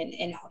reason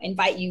and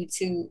invite you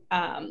to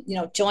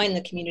join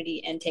the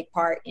community and take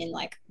part in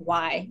like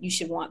why you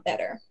should want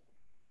better.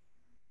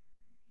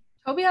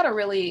 Toby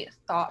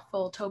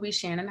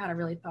Shannon had a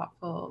really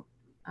thoughtful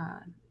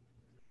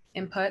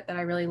input that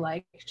I really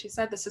liked. She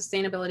said the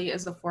sustainability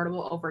is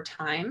affordable over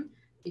time,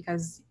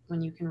 because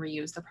when you can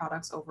reuse the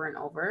products over and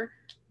over,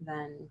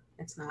 then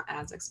it's not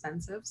as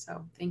expensive.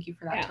 So thank you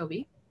for that,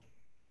 Toby.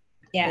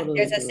 Yeah, totally.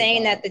 There's a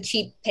saying that the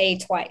cheap pay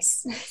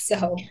twice.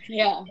 So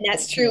yeah,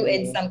 that's true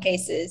in some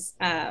cases.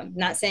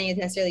 Not saying it's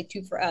necessarily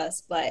true for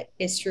us, but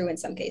it's true in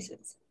some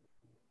cases.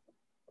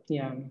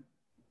 Yeah.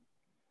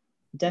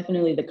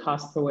 Definitely the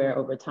cost per wear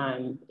over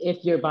time,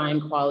 if you're buying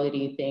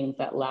quality things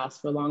that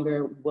last for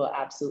longer, will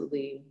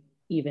absolutely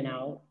even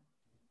out.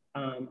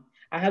 I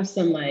have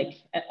some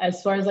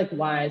as far as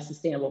why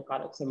sustainable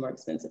products are more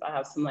expensive, I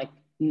have some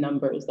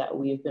numbers that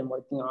we've been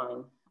working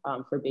on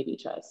for Baby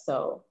Tress.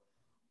 So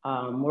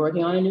we're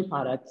working on a new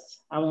product.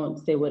 I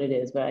won't say what it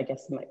is, but I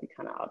guess it might be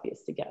kind of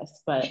obvious to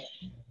guess. But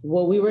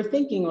what we were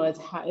thinking was,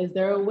 is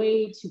there a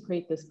way to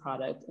create this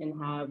product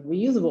and have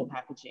reusable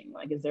packaging?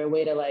 Is there a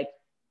way to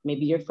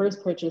maybe your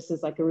first purchase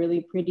is a really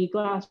pretty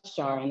glass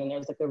jar, and then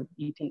there's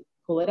you can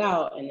pull it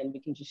out and then we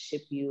can just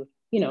ship you,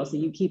 so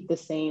you keep the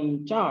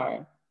same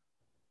jar.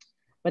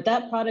 But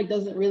that product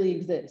doesn't really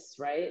exist,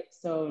 right?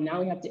 So now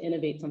we have to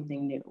innovate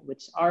something new,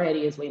 which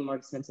already is way more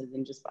expensive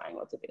than just buying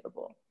what's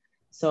available.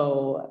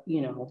 So,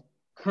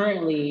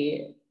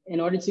 currently, in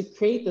order to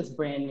create this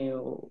brand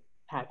new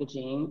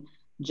packaging,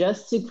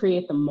 just to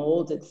create the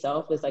mold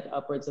itself is like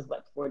upwards of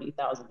like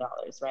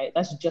 $40,000, right?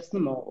 That's just the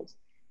mold.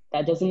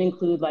 That doesn't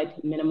include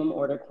like minimum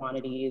order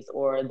quantities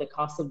or the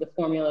cost of the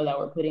formula that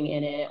we're putting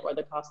in it or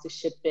the cost to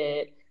ship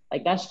it.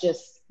 Like that's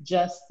just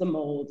the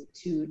mold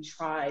to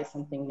try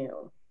something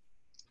new.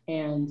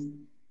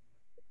 And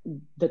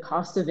the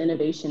cost of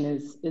innovation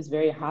is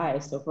very high.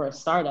 So for a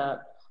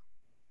startup,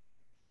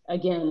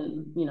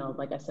 again,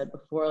 like I said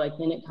before, like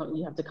then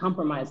you have to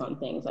compromise on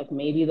things. Like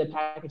maybe the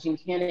packaging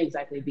can't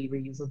exactly be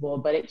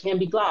reusable, but it can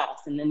be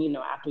glass. And then,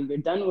 after you're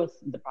done with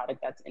the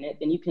product that's in it,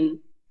 then you can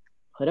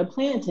put a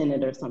plant in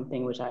it or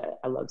something, which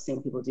I love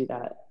seeing people do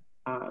that.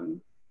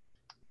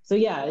 So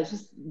yeah, it's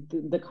just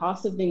the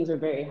cost of things are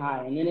very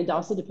high. And then it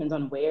also depends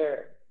on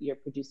where you're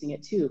producing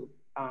it too.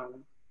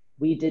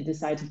 We did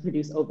decide to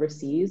produce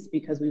overseas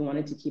because we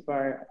wanted to keep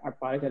our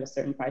product at a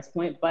certain price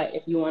point. But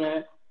if you want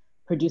to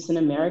produce in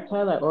America,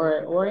 like,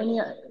 or any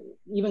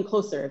even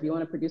closer, if you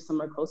want to produce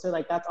somewhere closer,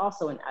 like that's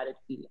also an added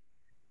fee.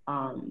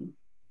 And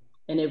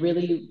it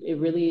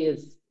really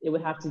is, it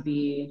would have to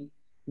be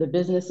the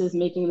businesses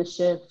making the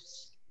shift.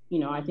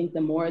 I think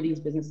the more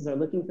these businesses are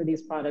looking for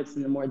these products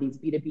and the more these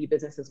B2B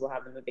businesses will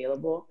have them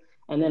available.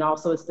 And then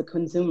also it's the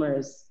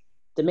consumers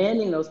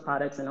demanding those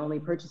products and only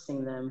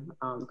purchasing them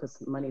because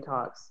money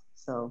talks.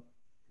 So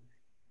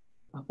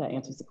I hope that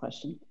answers the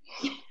question.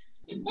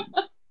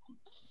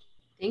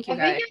 Thank you, guys.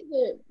 I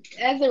think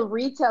as a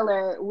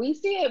retailer, we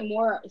see it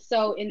more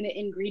so in the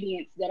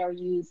ingredients that are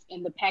used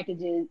in the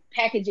packaging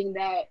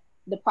that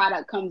the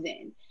product comes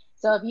in.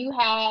 So if you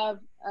have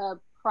a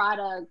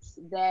product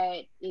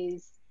that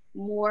is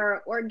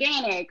more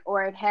organic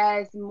or it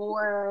has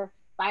more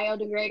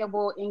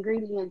biodegradable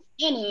ingredients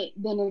in it,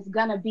 then it's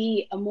gonna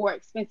be a more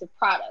expensive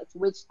product,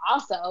 which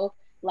also,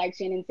 like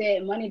Shannon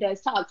said, money does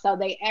talk. So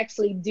they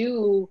actually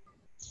do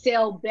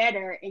sell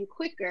better and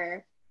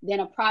quicker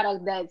than a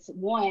product that's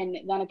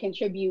gonna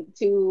contribute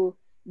to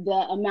the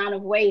amount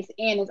of waste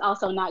and is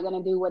also not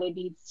gonna do what it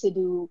needs to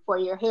do for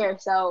your hair.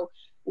 So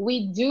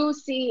we do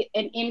see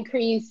an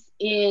increase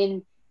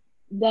in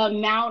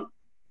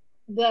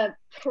the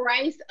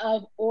price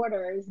of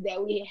orders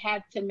that we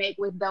have to make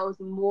with those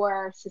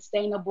more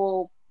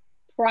sustainable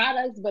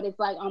products, but it's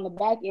like on the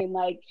back end,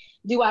 like,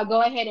 do I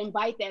go ahead and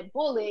bite that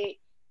bullet?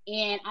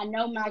 And I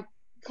know my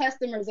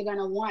customers are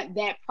gonna want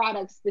that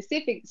product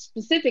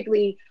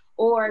specifically,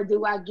 or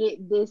do I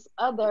get this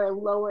other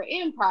lower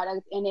end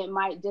product and it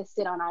might just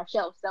sit on our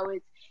shelf? So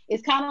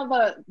it's kind of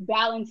a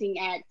balancing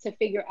act to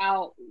figure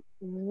out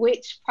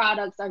which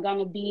products are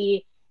gonna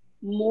be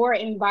more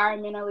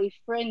environmentally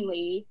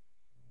friendly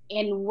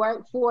and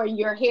work for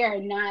your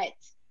hair, not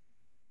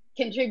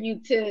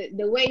contribute to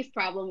the waste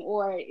problem,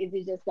 or is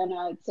it just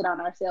gonna sit on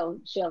our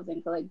shelves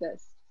and collect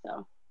dust?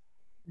 So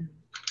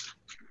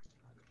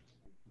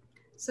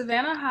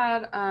Savannah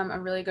had a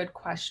really good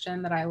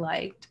question that I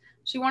liked.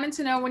 She wanted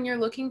to know, when you're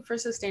looking for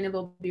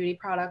sustainable beauty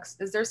products,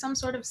 is there some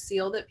sort of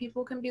seal that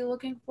people can be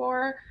looking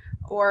for,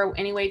 or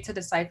any way to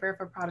decipher if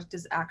a product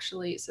is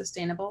actually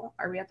sustainable?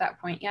 Are we at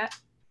that point yet?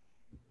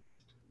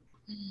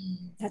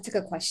 That's a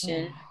good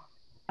question.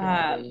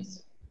 Yeah,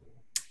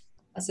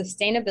 A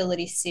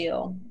sustainability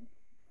seal.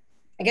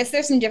 I guess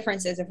there's some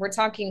differences. If we're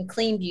talking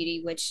clean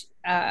beauty, which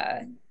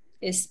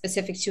is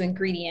specific to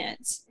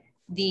ingredients,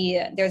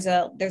 there's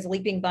a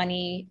Leaping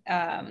Bunny,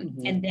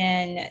 and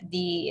then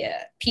the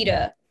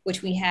PETA,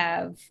 which we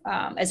have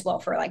as well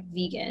for like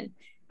vegan.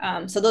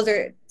 So those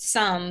are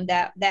some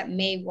that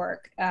may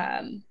work.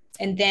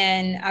 And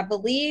then I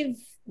believe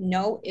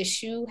No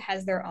Issue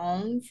has their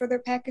own for their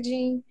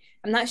packaging.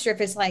 I'm not sure if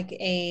it's like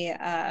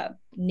a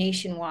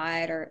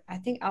nationwide, or I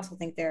also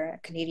think they're a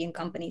Canadian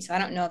company. So I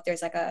don't know if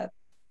there's like a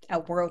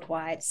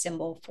worldwide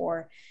symbol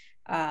for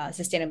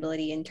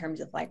sustainability in terms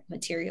of like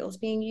materials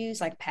being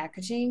used, like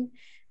packaging.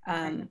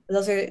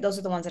 Those are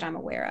the ones that I'm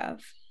aware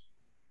of.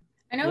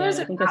 I know there's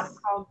an app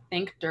called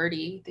Think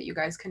Dirty that you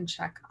guys can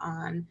check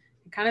on.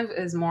 It kind of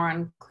is more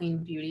on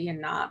clean beauty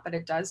and not, but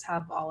it does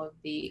have all of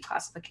the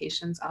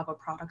classifications of a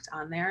product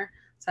on there.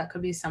 So that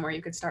could be somewhere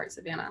you could start,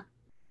 Savannah.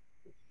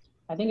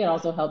 I think it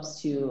also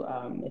helps to,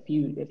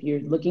 if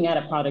you're looking at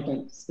a product,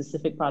 a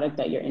specific product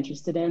that you're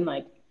interested in,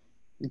 like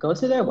go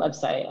to their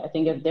website. I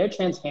think if they're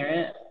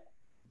transparent,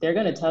 they're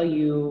going to tell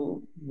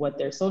you what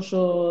their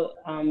social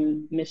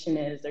mission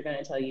is. They're going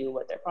to tell you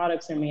what their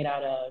products are made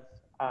out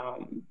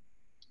of.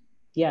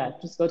 Yeah,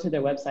 just go to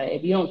their website.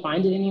 If you don't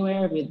find it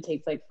anywhere, if it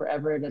takes like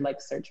forever to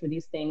like search for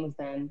these things,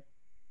 then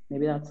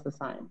maybe that's the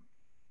sign.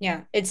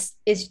 Yeah, it's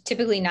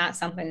typically not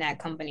something that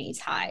companies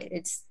hide.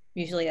 It's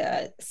usually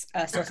a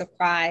source of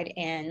pride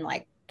and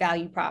like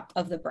value prop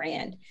of the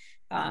brand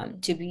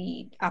to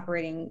be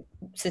operating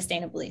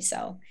sustainably.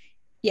 So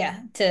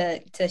yeah,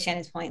 to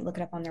Shannon's point, look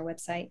it up on their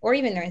website or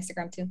even their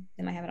Instagram too.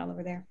 They might have it all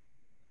over there.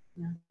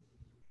 Yeah.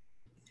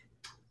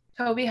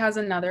 Toby has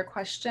another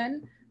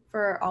question.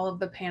 for all of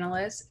the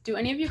panelists. Do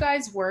any of you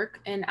guys work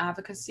in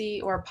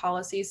advocacy or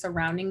policy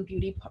surrounding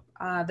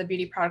the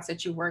beauty products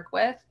that you work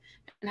with?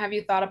 And have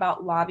you thought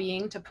about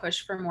lobbying to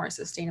push for more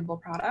sustainable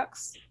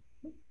products?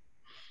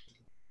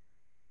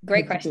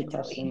 Great question,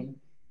 Toby.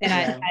 And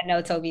I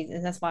know Toby,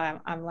 and that's why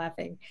I'm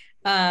laughing.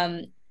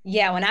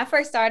 Yeah, when I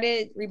first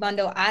started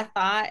Rebundle, I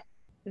thought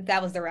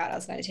that was the route I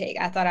was going to take.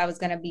 I thought I was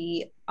going to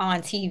be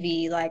on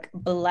TV, like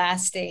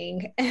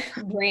blasting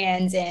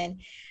brands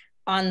and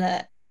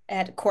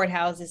at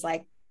courthouses,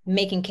 like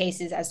making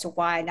cases as to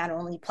why not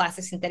only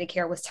plastic synthetic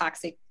hair was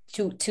toxic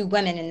to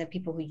women and the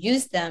people who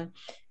used them,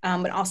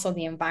 but also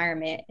the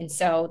environment. And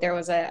so there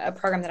was a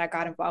program that I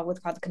got involved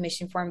with called the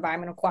Commission for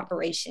Environmental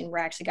Cooperation,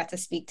 where I actually got to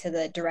speak to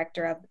the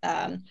director of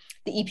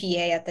the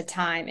EPA at the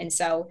time. And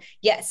so,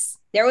 yes,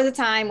 there was a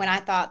time when I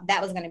thought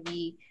that was going to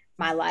be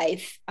my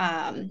life.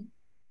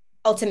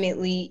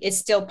 Ultimately, it's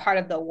still part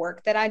of the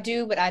work that I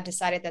do, but I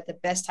decided that the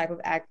best type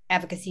of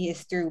advocacy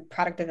is through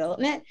product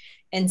development.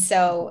 And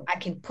so I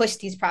can push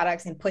these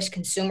products and push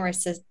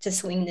consumers to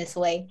swing this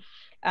way.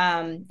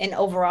 And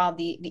overall,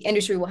 the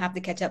industry will have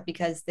to catch up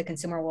because the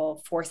consumer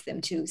will force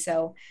them to.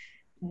 So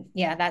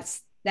yeah,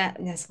 that's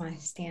my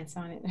stance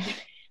on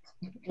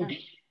it.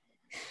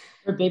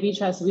 For Baby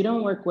Tress, we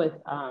don't work with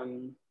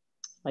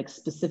like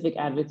specific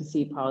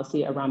advocacy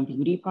policy around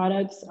beauty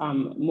products.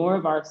 More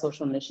of our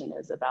social mission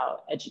is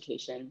about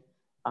education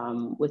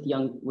with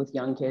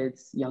young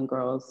kids, young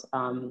girls,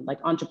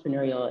 like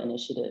entrepreneurial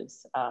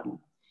initiatives.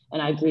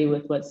 And I agree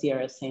with what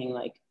Sierra is saying,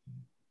 like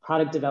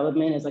product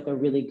development is like a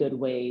really good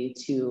way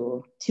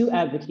to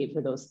advocate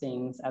for those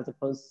things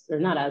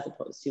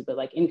but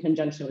like in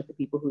conjunction with the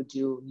people who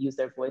do use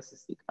their voice to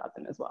speak about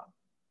them as well.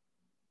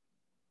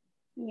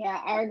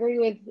 Yeah, I agree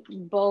with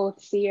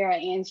both Sierra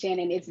and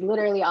Shannon. It's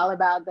literally all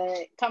about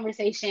the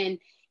conversation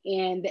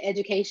and the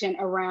education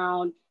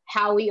around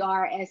how we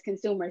are as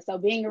consumers. So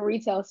being a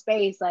retail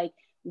space, like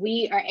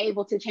we are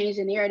able to change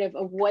the narrative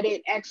of what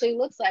it actually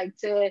looks like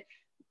to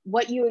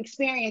what you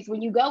experience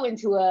when you go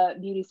into a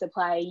beauty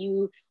supply.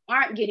 You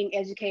aren't getting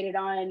educated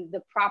on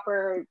the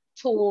proper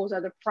tools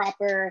or the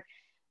proper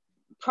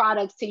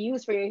products to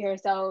use for your hair.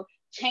 So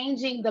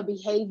changing the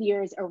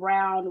behaviors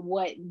around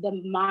what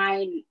the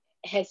mind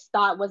has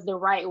thought was the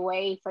right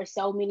way for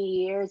so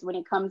many years when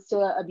it comes to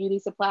a beauty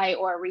supply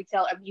or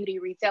a beauty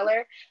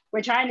retailer,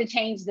 we're trying to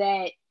change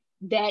that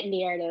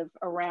narrative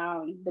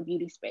around the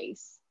beauty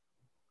space.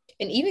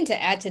 And even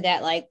to add to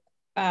that, like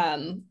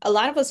a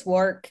lot of us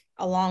work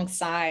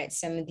alongside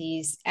some of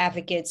these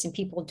advocates and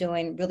people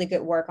doing really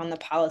good work on the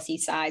policy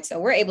side. So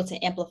we're able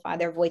to amplify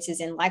their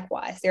voices, and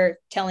likewise, they're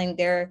telling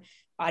their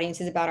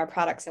audiences about our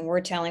products, and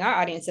we're telling our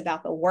audience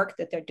about the work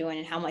that they're doing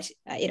and how much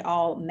it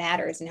all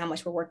matters and how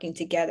much we're working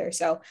together.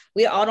 So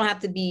we all don't have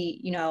to be,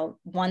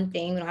 one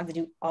thing. We don't have to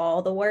do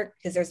all the work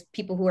because there's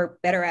people who are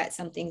better at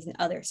some things than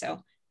others.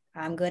 So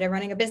I'm good at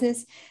running a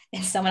business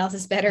and someone else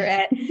is better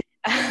at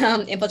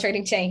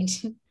infiltrating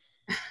change.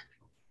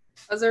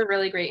 Those are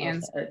really great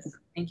answers.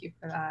 Thank you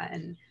for that.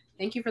 And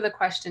thank you for the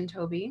question,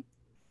 Toby.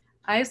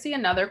 I see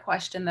another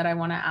question that I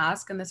want to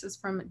ask, and this is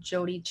from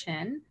Jody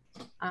Chin.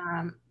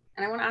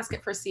 And I want to ask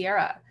it for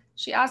Sierra.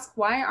 She asked,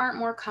 why aren't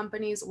more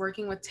companies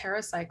working with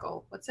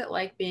TerraCycle? What's it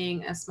like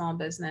being a small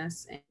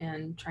business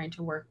and trying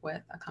to work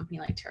with a company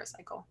like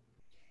TerraCycle?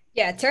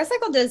 Yeah,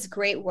 TerraCycle does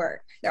great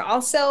work. They're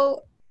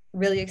also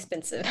really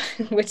expensive,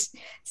 which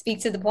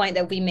speaks to the point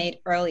that we made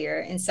earlier.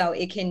 And so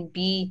it can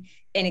be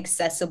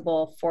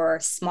inaccessible for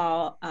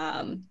small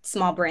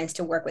brands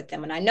to work with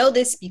them. And I know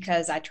this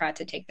because I tried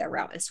to take that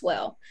route as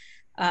well.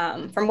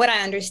 From what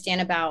I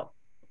understand about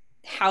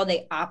how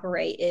they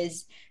operate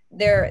is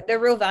their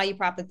real value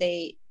prop that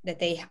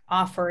they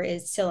offer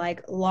is to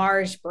like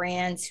large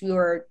brands who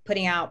are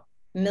putting out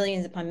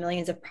millions upon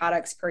millions of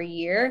products per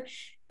year.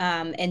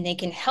 And they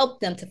can help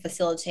them to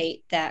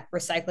facilitate that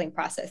recycling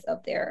process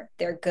of their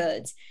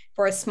goods.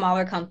 For a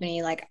smaller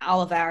company like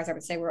all of ours, I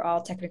would say we're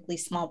all technically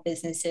small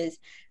businesses.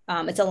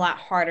 It's a lot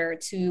harder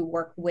to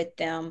work with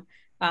them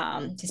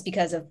just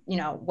because of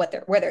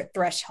where their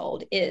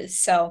threshold is.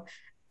 So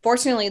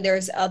fortunately,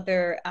 there's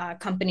other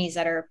companies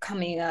that are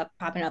popping up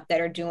that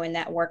are doing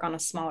that work on a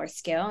smaller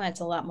scale. And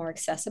it's a lot more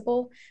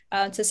accessible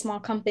to small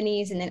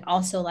companies. And then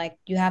also like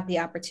you have the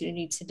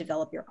opportunity to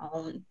develop your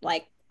own,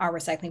 like our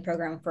recycling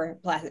program for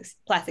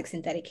plastic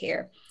synthetic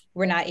hair.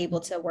 We're not able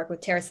to work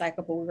with TerraCycle,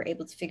 but we were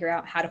able to figure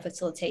out how to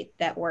facilitate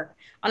that work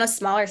on a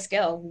smaller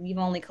scale. We've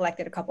only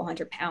collected a couple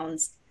 100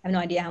 pounds. I have no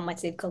idea how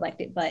much they've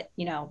collected, but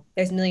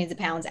there's millions of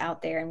pounds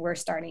out there, and we're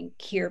starting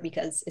here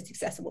because it's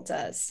accessible to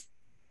us.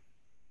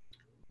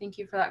 Thank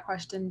you for that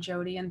question,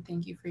 Jody, and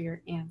thank you for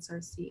your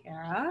answer,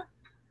 Sierra.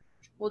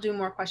 We'll do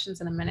more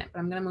questions in a minute, but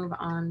I'm going to move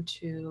on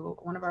to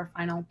one of our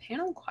final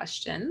panel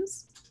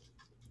questions.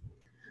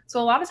 So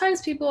a lot of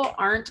times people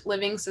aren't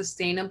living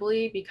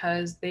sustainably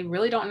because they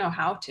really don't know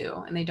how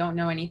to, and they don't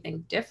know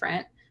anything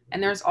different.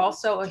 And there's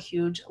also a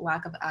huge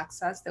lack of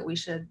access that we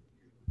should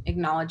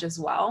acknowledge as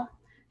well.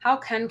 How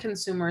can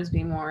consumers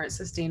be more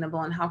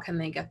sustainable, and how can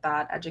they get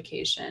that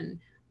education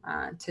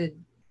to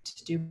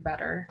do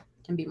better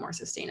and be more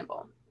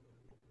sustainable?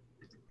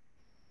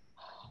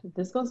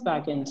 this goes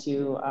back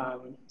into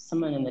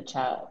someone in the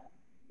chat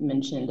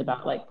mentioned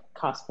about like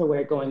cost per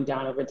wear going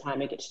down over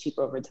time. It gets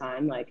cheaper over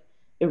time. Like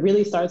it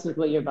really starts with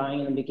what you're buying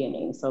in the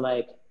beginning. So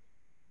like,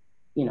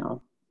 you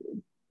know,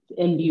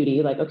 in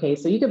beauty, like, okay,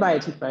 so you could buy a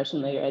toothbrush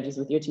and lay your edges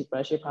with your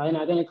toothbrush. You're probably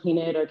not going to clean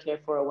it or care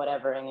for it or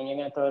whatever. And then you're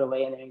going to throw it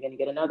away and then you're going to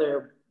get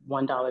another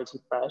 $1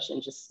 toothbrush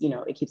and just, you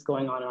know, it keeps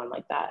going on and on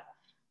like that.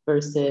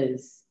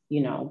 Versus,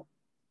 you know,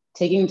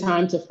 taking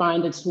time to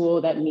find a tool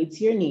that meets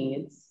your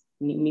needs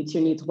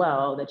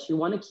well, that you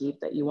want to keep,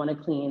 that you want to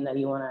clean, that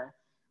you want to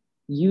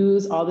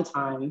use all the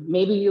time.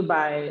 Maybe you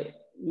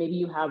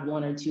have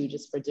one or two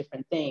just for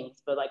different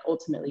things, but like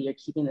ultimately you're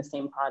keeping the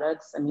same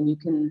products. I mean,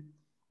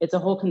 it's a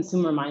whole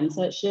consumer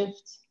mindset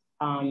shift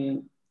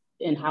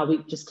in how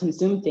we just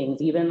consume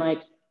things. Even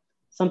like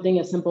something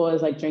as simple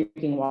as like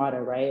drinking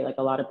water, right? Like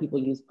a lot of people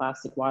use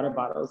plastic water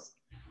bottles.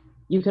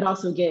 You could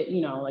also get,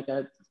 you know, like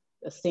a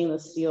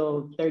stainless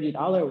steel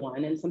 $30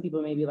 one. And some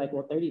people may be like,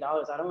 well, $30,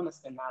 I don't want to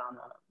spend that on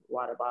a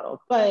water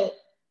bottle. But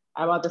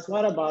I bought this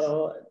water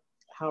bottle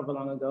however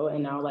long ago,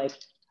 and now like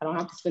I don't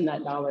have to spend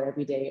that dollar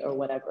every day or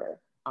whatever.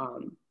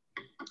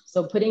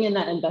 So putting in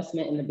that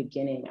investment in the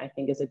beginning, I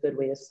think, is a good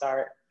way to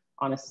start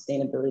on a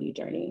sustainability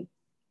journey.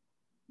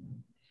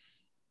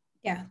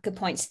 Yeah, good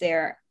points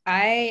there.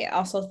 I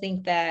also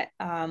think that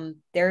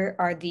there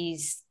are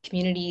these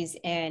communities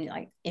and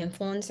like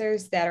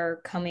influencers that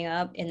are coming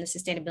up in the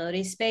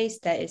sustainability space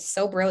that is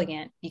so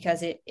brilliant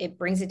because it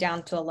brings it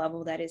down to a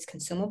level that is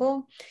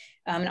consumable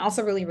and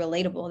also really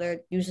relatable.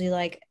 They're usually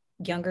like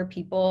younger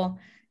people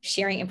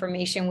sharing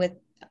information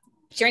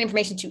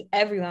to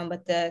everyone,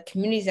 but the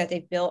communities that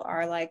they've built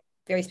are like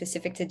very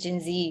specific to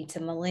Gen Z, to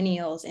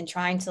millennials, and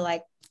trying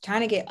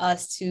to get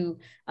us to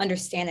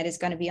understand that it's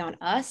going to be on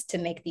us to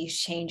make these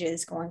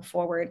changes going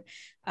forward.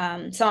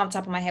 So on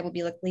top of my head would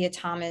be like Leah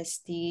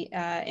Thomas, the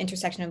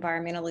intersection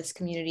environmentalist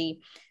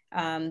community,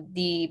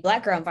 the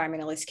Black girl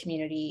environmentalist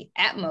community.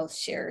 Atmos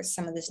shares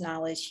some of this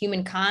knowledge.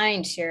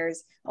 Humankind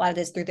shares a lot of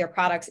this through their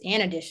products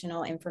and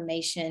additional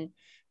information.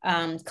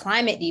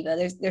 Climate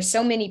Diva, there's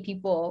so many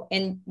people,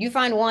 and you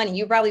find one and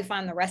you probably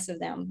find the rest of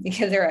them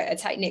because they're a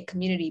tight-knit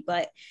community,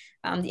 but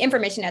the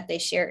information that they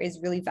share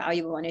is really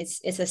valuable, and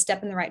it's a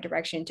step in the right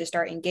direction to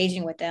start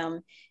engaging with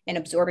them and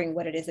absorbing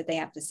what it is that they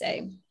have to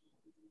say.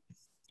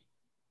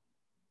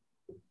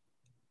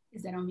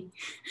 Is that on me?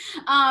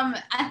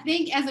 I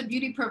think as a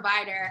beauty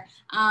provider,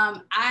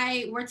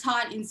 we're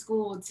taught in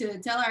school to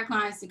tell our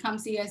clients to come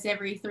see us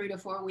every 3 to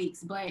 4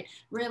 weeks. But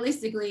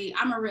realistically,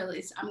 I'm a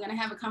realist. I'm going to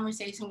have a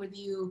conversation with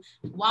you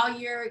while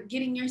you're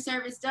getting your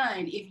service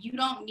done. If you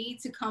don't need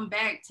to come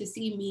back to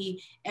see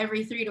me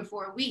every 3 to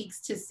 4 weeks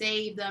to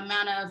save the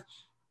amount of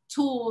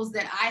tools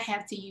that I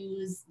have to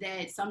use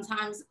that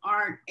sometimes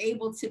aren't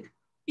able to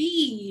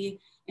be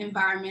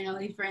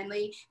environmentally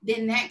friendly,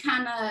 then that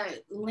kind of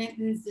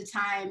lengthens the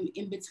time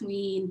in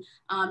between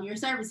your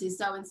services.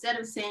 So instead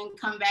of saying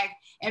come back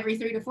every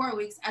 3 to 4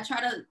 weeks, I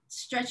try to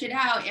stretch it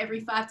out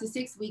every 5 to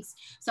 6 weeks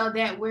so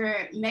that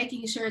we're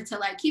making sure to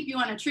like keep you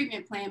on a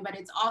treatment plan, but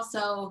it's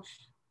also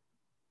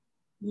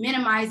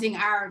minimizing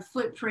our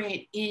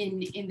footprint in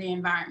the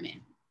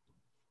environment.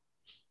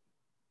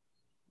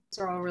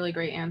 Those are all really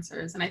great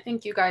answers. And I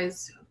think you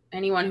guys,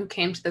 anyone who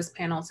came to this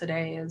panel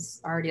today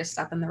is already a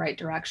step in the right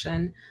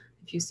direction.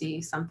 If you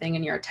see something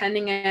and you're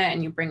attending it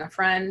and you bring a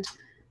friend,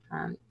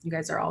 you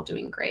guys are all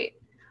doing great.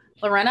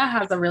 Lorena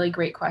has a really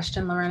great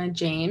question, Lorena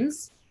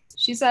James.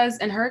 She says,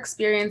 in her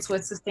experience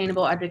with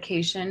sustainable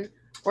education,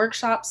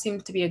 workshops seem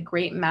to be a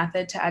great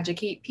method to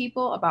educate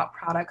people about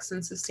products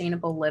and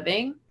sustainable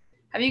living.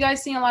 Have you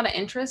guys seen a lot of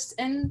interest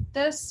in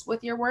this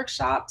with your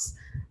workshops,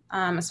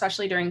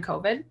 especially during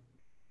COVID?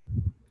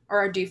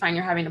 Or do you find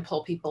you're having to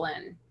pull people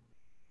in?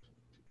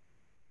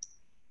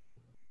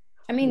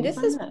 I mean, this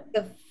is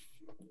the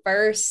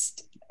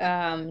first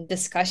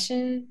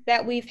discussion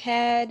that we've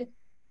had,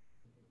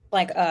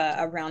 like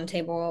a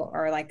roundtable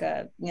or like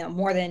a, you know,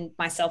 more than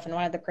myself and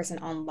one other person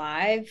on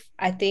live.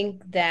 I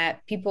think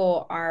that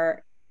people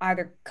are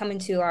either coming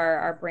to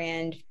our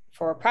brand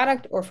for a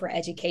product or for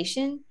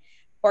education,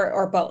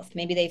 or both.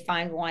 Maybe they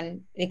find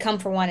one, they come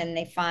for one and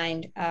they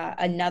find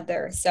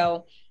another.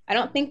 So I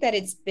don't think that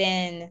it's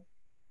been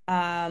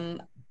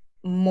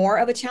more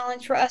of a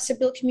challenge for us to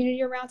build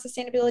community around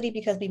sustainability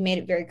because we made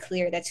it very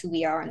clear that's who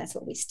we are and that's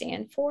what we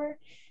stand for.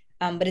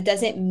 But it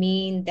doesn't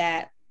mean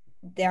that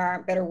there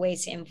aren't better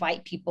ways to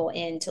invite people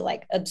in to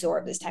like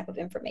absorb this type of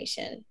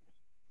information.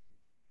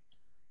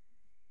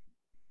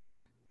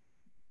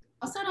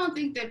 Also, don't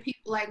think that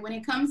people, like when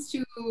it comes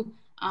to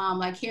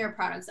like hair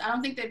products, I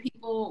don't think that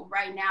people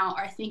right now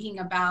are thinking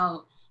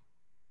about,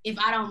 if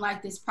I don't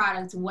like this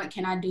product, what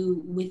can I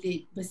do with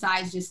it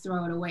besides just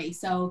throw it away?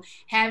 So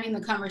having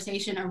the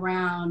conversation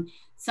around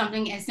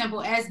something as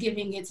simple as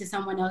giving it to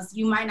someone else,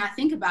 you might not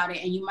think about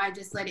it and you might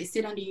just let it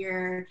sit under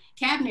your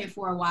cabinet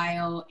for a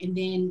while and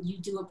then you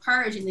do a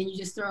purge and then you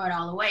just throw it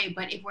all away.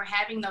 But if we're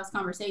having those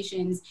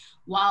conversations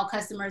while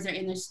customers are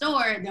in the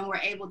store, then we're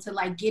able to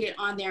like get it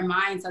on their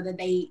mind so that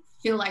they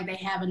feel like they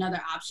have another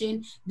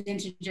option than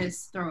to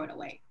just throw it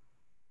away.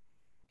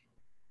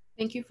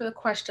 Thank you for the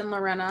question,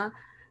 Lorena.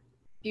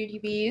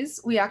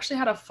 BEAUTYBEEZ, we actually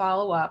had a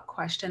follow-up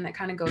question that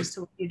kind of goes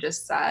to what you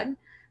just said.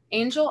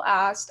 Angel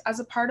asked, as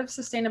a part of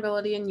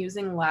sustainability and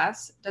using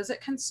less, does it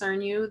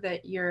concern you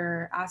that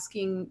you're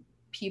asking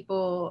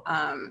people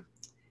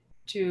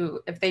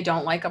to, if they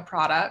don't like a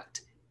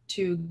product,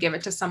 to give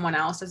it to someone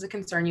else? Does it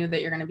concern you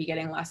that you're going to be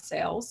getting less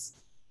sales?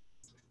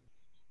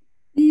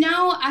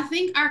 No, I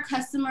think our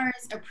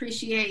customers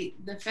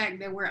appreciate the fact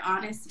that we're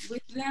honest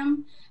with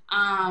them.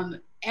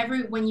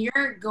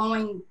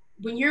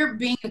 When you're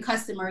being a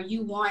customer,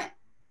 you want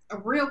a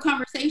real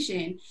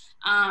conversation.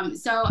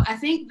 So I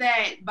think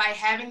that by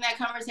having that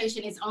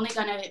conversation, it's only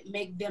going to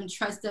make them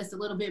trust us a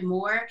little bit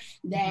more,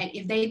 that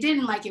if they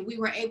didn't like it, we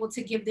were able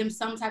to give them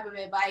some type of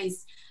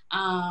advice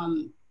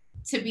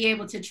to be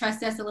able to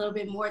trust us a little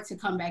bit more to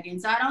come back in.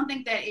 So I don't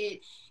think that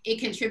it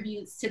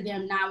contributes to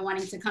them not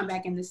wanting to come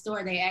back in the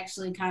store. They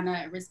actually kind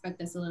of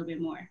respect us a little bit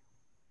more.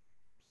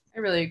 I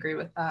really agree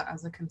with that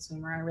as a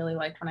consumer. I really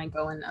like when I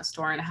go in a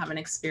store and have an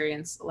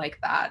experience like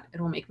that.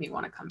 It will make me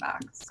want to come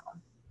back. So,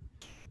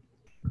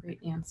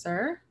 great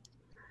answer.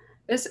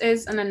 This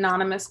is an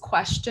anonymous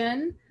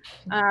question.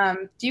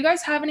 Do you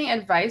guys have any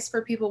advice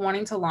for people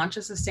wanting to launch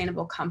a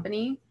sustainable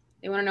company?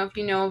 They want to know if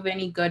you know of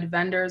any good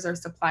vendors or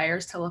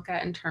suppliers to look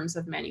at in terms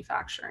of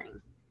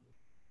manufacturing.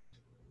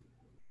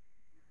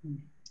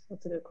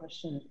 That's a good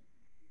question.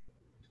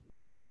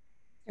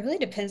 It really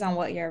depends on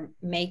what you're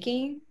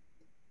making.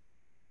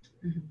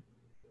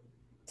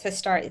 To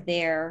start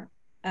there.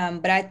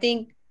 But I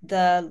think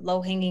the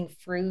low-hanging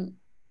fruit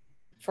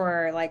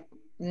for like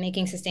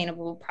making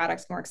sustainable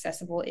products more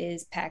accessible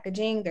is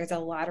packaging. There's a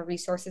lot of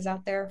resources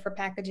out there for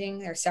packaging.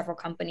 There are several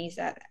companies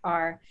that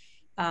are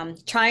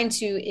trying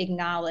to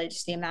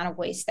acknowledge the amount of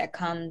waste that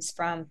comes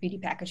from beauty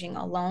packaging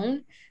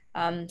alone.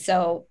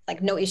 So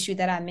like No Issue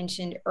that I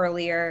mentioned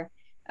earlier,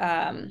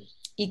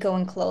 Eco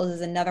Enclosed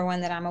is another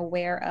one that I'm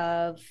aware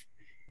of.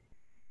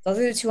 Those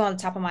are the two on the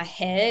top of my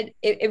head.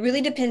 It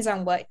really depends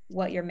on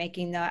what you're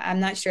making, though. I'm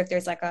not sure if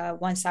there's like a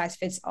one size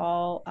fits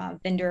all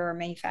vendor or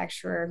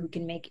manufacturer who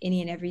can make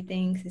any and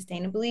everything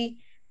sustainably.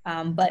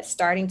 But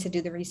starting to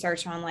do the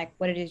research on like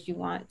what it is you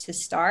want to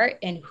start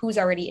and who's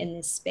already in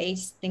this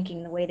space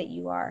thinking the way that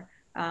you are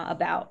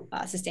about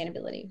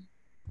sustainability.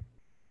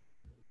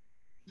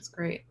 That's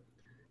great.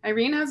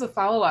 Irene has a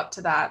follow-up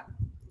to that.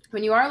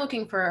 When you are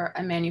looking for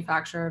a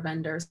manufacturer,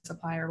 vendor,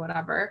 supplier,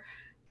 whatever,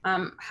 what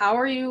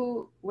are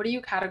you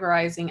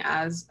categorizing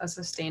as a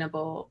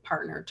sustainable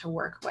partner to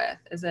work with?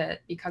 Is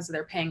it because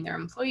they're paying their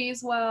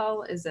employees well?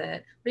 What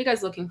are you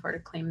guys looking for to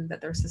claim that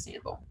they're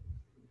sustainable?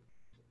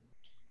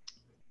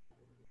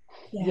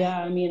 Yeah,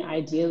 I mean,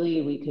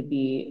 ideally we could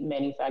be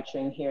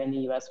manufacturing here in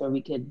the US where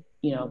we could,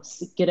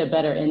 get a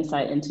better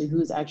insight into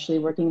who's actually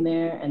working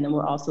there. And then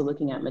we're also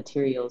looking at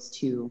materials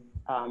too,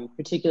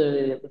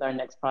 particularly with our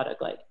next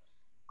product like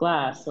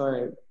glass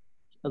or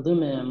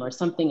aluminum or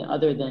something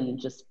other than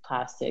just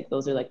plastic.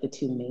 Those are like the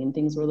two main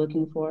things we're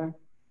looking for.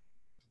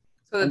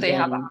 So that they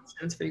have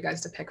options for you guys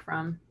to pick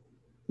from.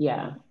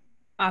 Yeah.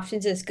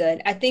 Options is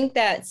good. I think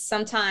that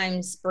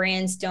sometimes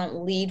brands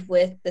don't lead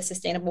with the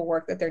sustainable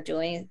work that they're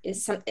doing,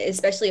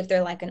 especially if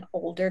they're like an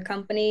older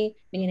company,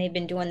 meaning they've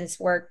been doing this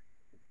work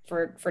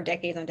for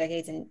decades on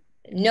decades and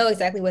know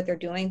exactly what they're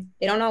doing.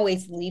 They don't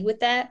always lead with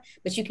that,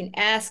 but you can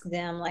ask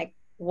them like,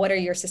 what are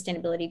your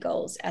sustainability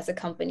goals as a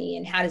company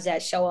and how does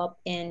that show up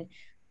in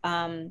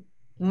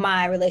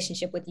my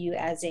relationship with you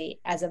as a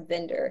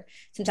vendor?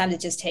 Sometimes it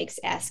just takes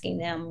asking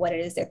them what it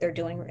is that they're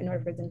doing in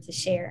order for them to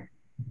share.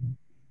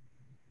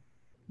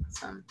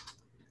 Awesome.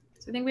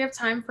 So I think we have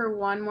time for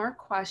one more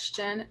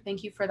question.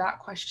 Thank you for that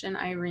question,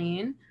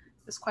 Irene.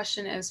 This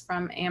question is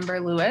from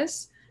Amber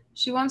Lewis.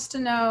 She wants to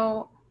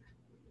know,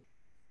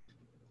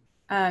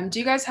 do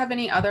you guys have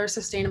any other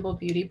sustainable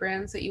beauty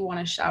brands that you want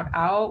to shout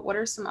out? What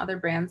are some other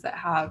brands that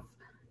have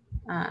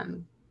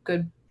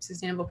good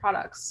sustainable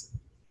products?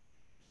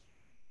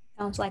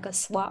 Sounds like a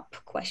swap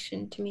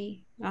question to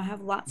me. I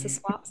have lots of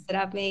swaps that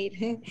I've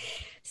made.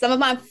 Some of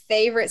my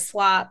favorite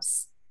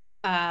swaps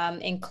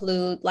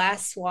include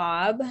Last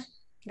Swab.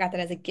 I got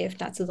that as a gift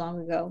not too long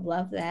ago.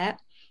 Love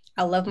that.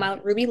 I love my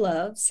Ruby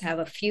Loves. Have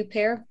a few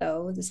pair of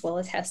those as well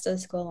as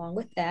Hestas to go along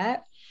with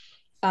that.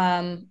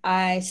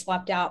 I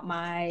swapped out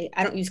I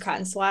don't use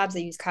cotton swabs. I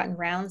use cotton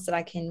rounds that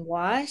I can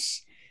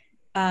wash.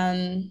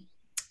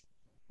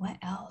 What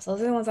else?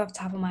 Those are the ones off the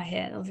top of my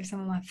head. Those are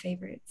some of my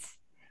favorites.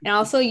 And I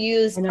also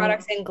use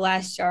products in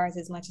glass jars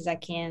as much as I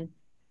can.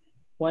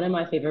 One of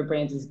my favorite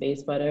brands is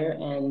Base Butter,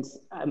 and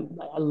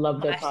I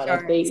love their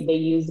product. They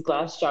use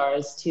glass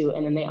jars too,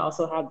 and then they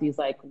also have these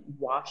like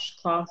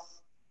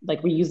washcloths,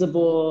 like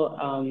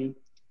reusable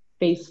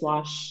face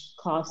wash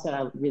cloths that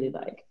I really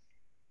like.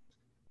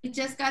 We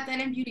just got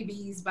that in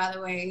BEAUTYBEEZ, by the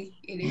way.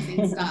 It is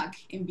in stock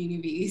in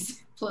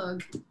BEAUTYBEEZ.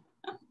 Plug.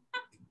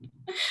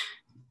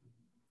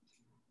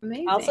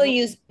 Amazing. I also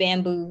use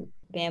bamboo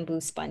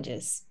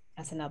sponges.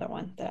 That's another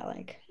one that I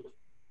like.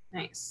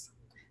 Nice.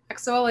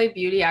 XOLA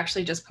Beauty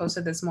actually just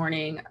posted this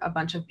morning a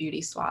bunch of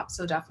beauty swaps,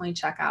 so definitely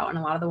check out. And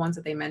a lot of the ones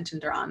that they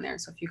mentioned are on there.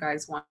 So if you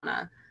guys want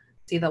to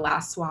see the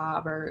last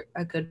swab or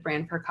a good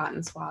brand for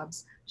cotton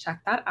swabs,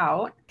 check that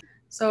out.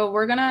 So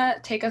we're gonna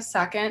take a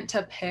second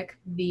to pick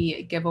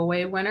the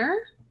giveaway winner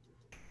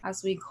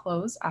as we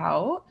close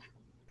out.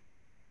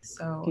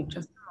 So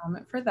just a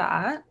moment for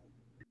that.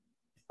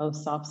 Oh,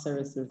 soft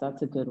services,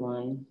 that's a good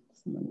one.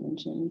 Someone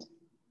mentioned.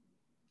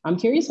 I'm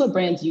curious what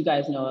brands you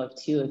guys know of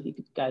too, if you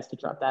guys could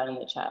drop that in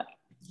the chat.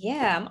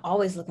 Yeah, I'm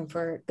always looking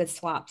for good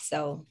swaps.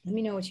 So let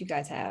me know what you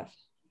guys have.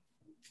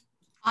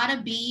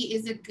 BEAUTYBEEZ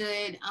is a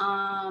good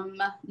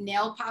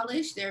nail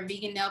polish. They're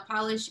vegan nail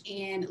polish,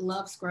 and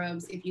Love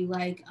Scrubs if you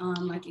like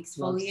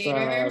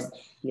exfoliators.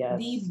 Yes.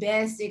 The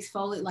best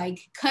exfoliate,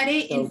 like cut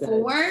it So in good.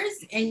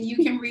 4s and you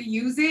can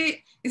reuse it.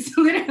 It's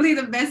literally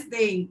the best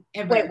thing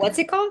ever. Wait, what's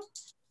it called?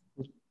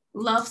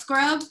 Love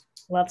Scrub.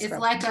 Love It's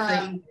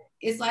Scrub.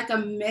 it's like a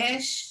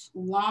mesh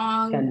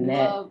long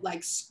glove,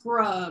 like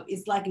scrub.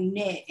 It's like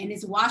net, and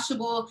it's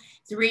washable,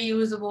 it's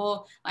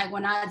reusable. Like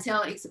when I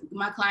tell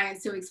my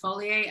clients to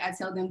exfoliate, I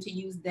tell them to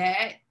use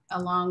that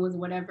along with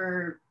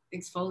whatever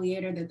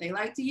exfoliator that they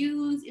like to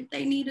use if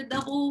they need a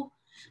double.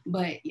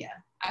 But yeah,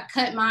 I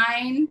cut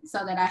mine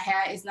so that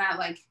it's not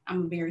like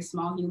I'm a very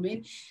small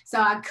human. So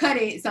I cut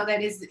it so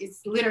that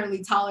it's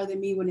literally taller than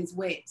me when it's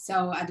wet.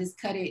 So I just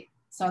cut it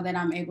so that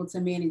I'm able to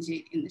manage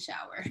it in the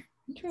shower.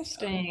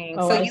 Interesting.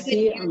 Oh, so I you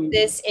see, can use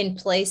this in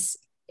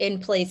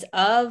place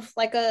of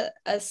like a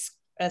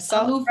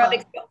salt scrub.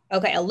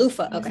 Okay, a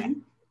loofah. Okay. Mm-hmm.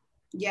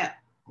 Yeah.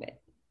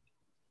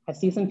 I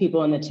see some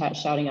people in the chat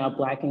shouting out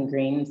Black and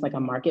Green. It's like a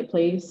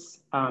marketplace.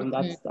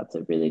 That's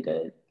a really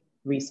good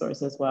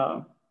resource as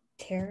well.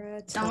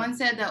 Someone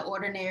said the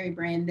Ordinary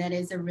brand. That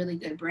is a really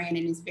good brand,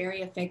 and it's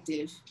very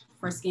effective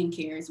for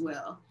skincare as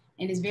well,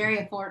 and it's very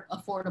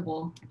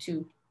affordable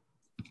too.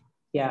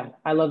 Yeah,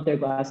 I love their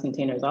glass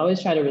containers. I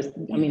always try to,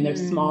 I mean, they're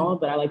small,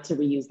 but I like to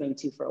reuse them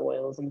too for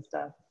oils and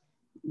stuff.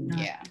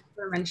 Yeah.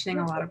 We're mentioning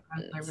a lot of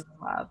brands I really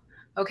love.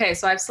 Okay,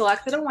 so I've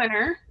selected a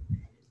winner.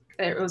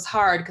 It was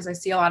hard because I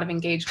see a lot of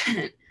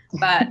engagement,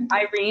 but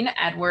Irene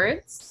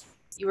Edwards,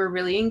 you were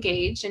really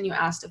engaged and you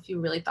asked a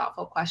few really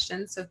thoughtful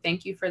questions. So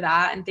thank you for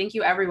that. And thank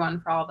you everyone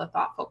for all the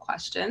thoughtful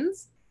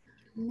questions.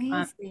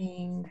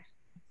 Amazing.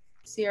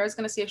 Sierra's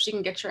gonna see if she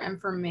can get your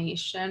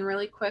information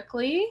really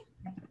quickly.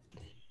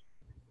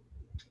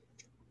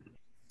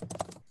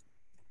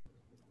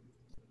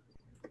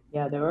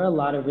 Yeah, there were a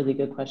lot of really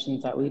good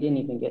questions that we didn't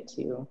even get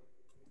to.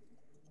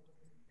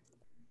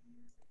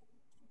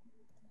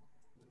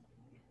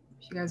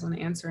 If you guys want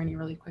to answer any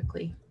really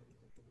quickly.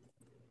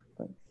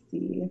 Let's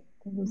see,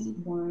 there was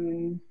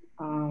one.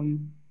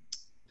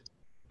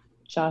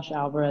 Josh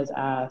Alvarez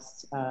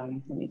asked,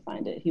 let me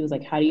find it. He was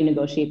like, how do you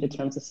negotiate the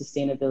terms of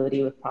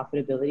sustainability with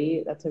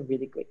profitability? That's a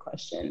really great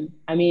question.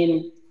 I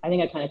mean, I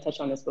think I kind of touched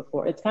on this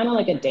before. It's kind of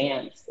like a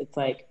dance. It's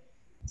like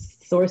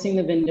sourcing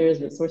the vendors,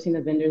 but sourcing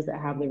the vendors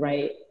that have the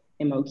right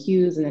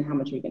MOQs, and then how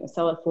much are you going to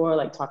sell it for?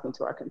 Like talking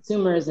to our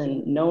consumers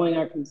and knowing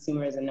our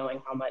consumers and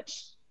knowing how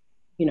much,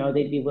 you know,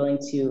 they'd be willing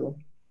to,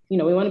 you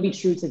know, we want to be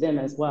true to them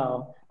as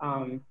well.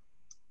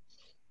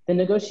 The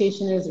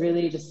negotiation is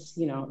really just,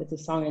 you know, it's a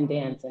song and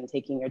dance and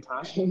taking your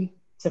time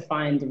to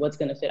find what's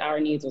going to fit our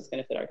needs, what's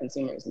going to fit our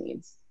consumers'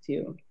 needs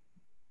too.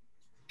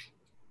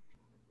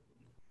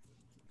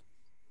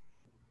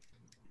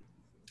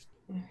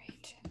 All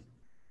right.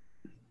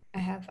 I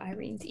have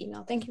Irene's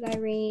email. Thank you,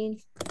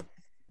 Irene.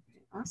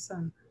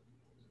 Awesome.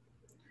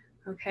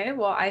 Okay,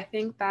 well, I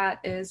think that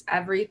is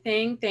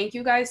everything. Thank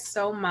you guys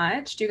so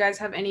much. Do you guys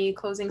have any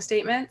closing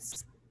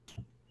statements?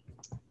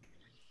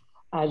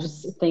 I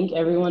just thank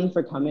everyone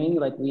for coming.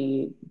 Like,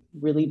 we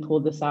really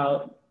pulled this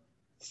out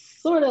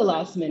sort of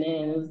last minute,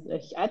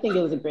 and I think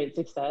it was a great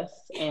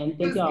success. And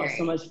thank you all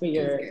so much for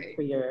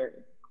your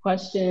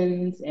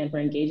questions and for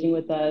engaging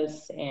with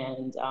us.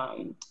 And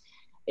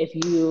if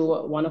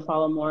you want to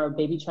follow more of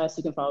Baby Tress,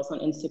 you can follow us on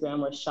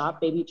Instagram. We're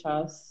Shop Baby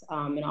Tress,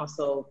 and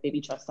also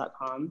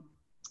babytress.com.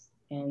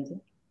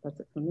 And that's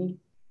it for me.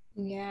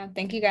 Yeah,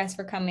 thank you guys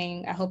for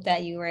coming. I hope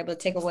that you were able to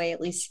take away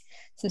at least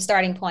some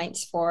starting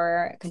points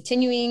for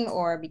continuing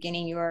or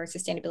beginning your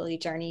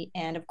sustainability journey.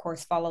 And of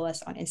course, follow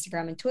us on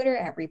Instagram and Twitter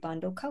at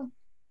Rebundle Co.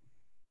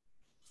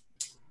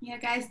 Yeah,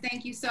 guys,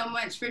 thank you so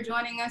much for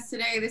joining us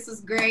today. This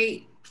was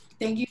great.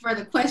 Thank you for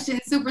the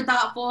questions, super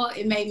thoughtful.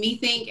 It made me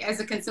think as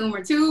a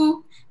consumer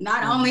too,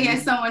 not only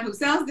as someone who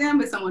sells them,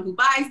 but someone who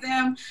buys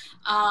them.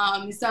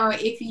 So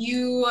if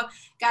you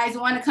guys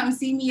want to come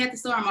see me at the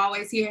store, I'm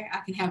always here. I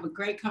can have a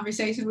great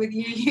conversation with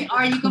you.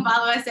 Or you can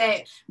follow us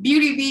at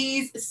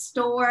BEAUTYBEEZ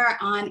store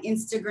on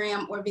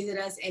Instagram, or visit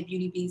us at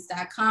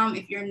beautybeez.com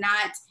if you're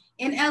not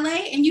in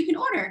LA, and you can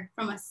order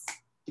from us.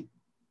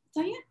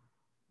 So yeah.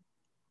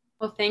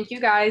 Well, thank you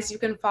guys. You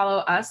can follow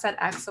us at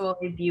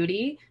XOLA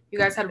Beauty. You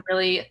guys had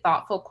really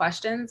thoughtful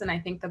questions, and I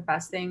think the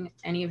best thing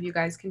any of you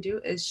guys can do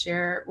is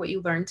share what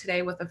you learned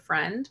today with a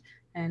friend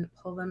and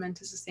pull them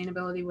into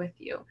sustainability with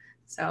you.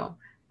 So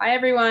bye,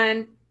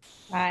 everyone.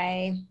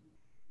 Bye.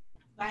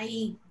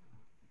 Bye.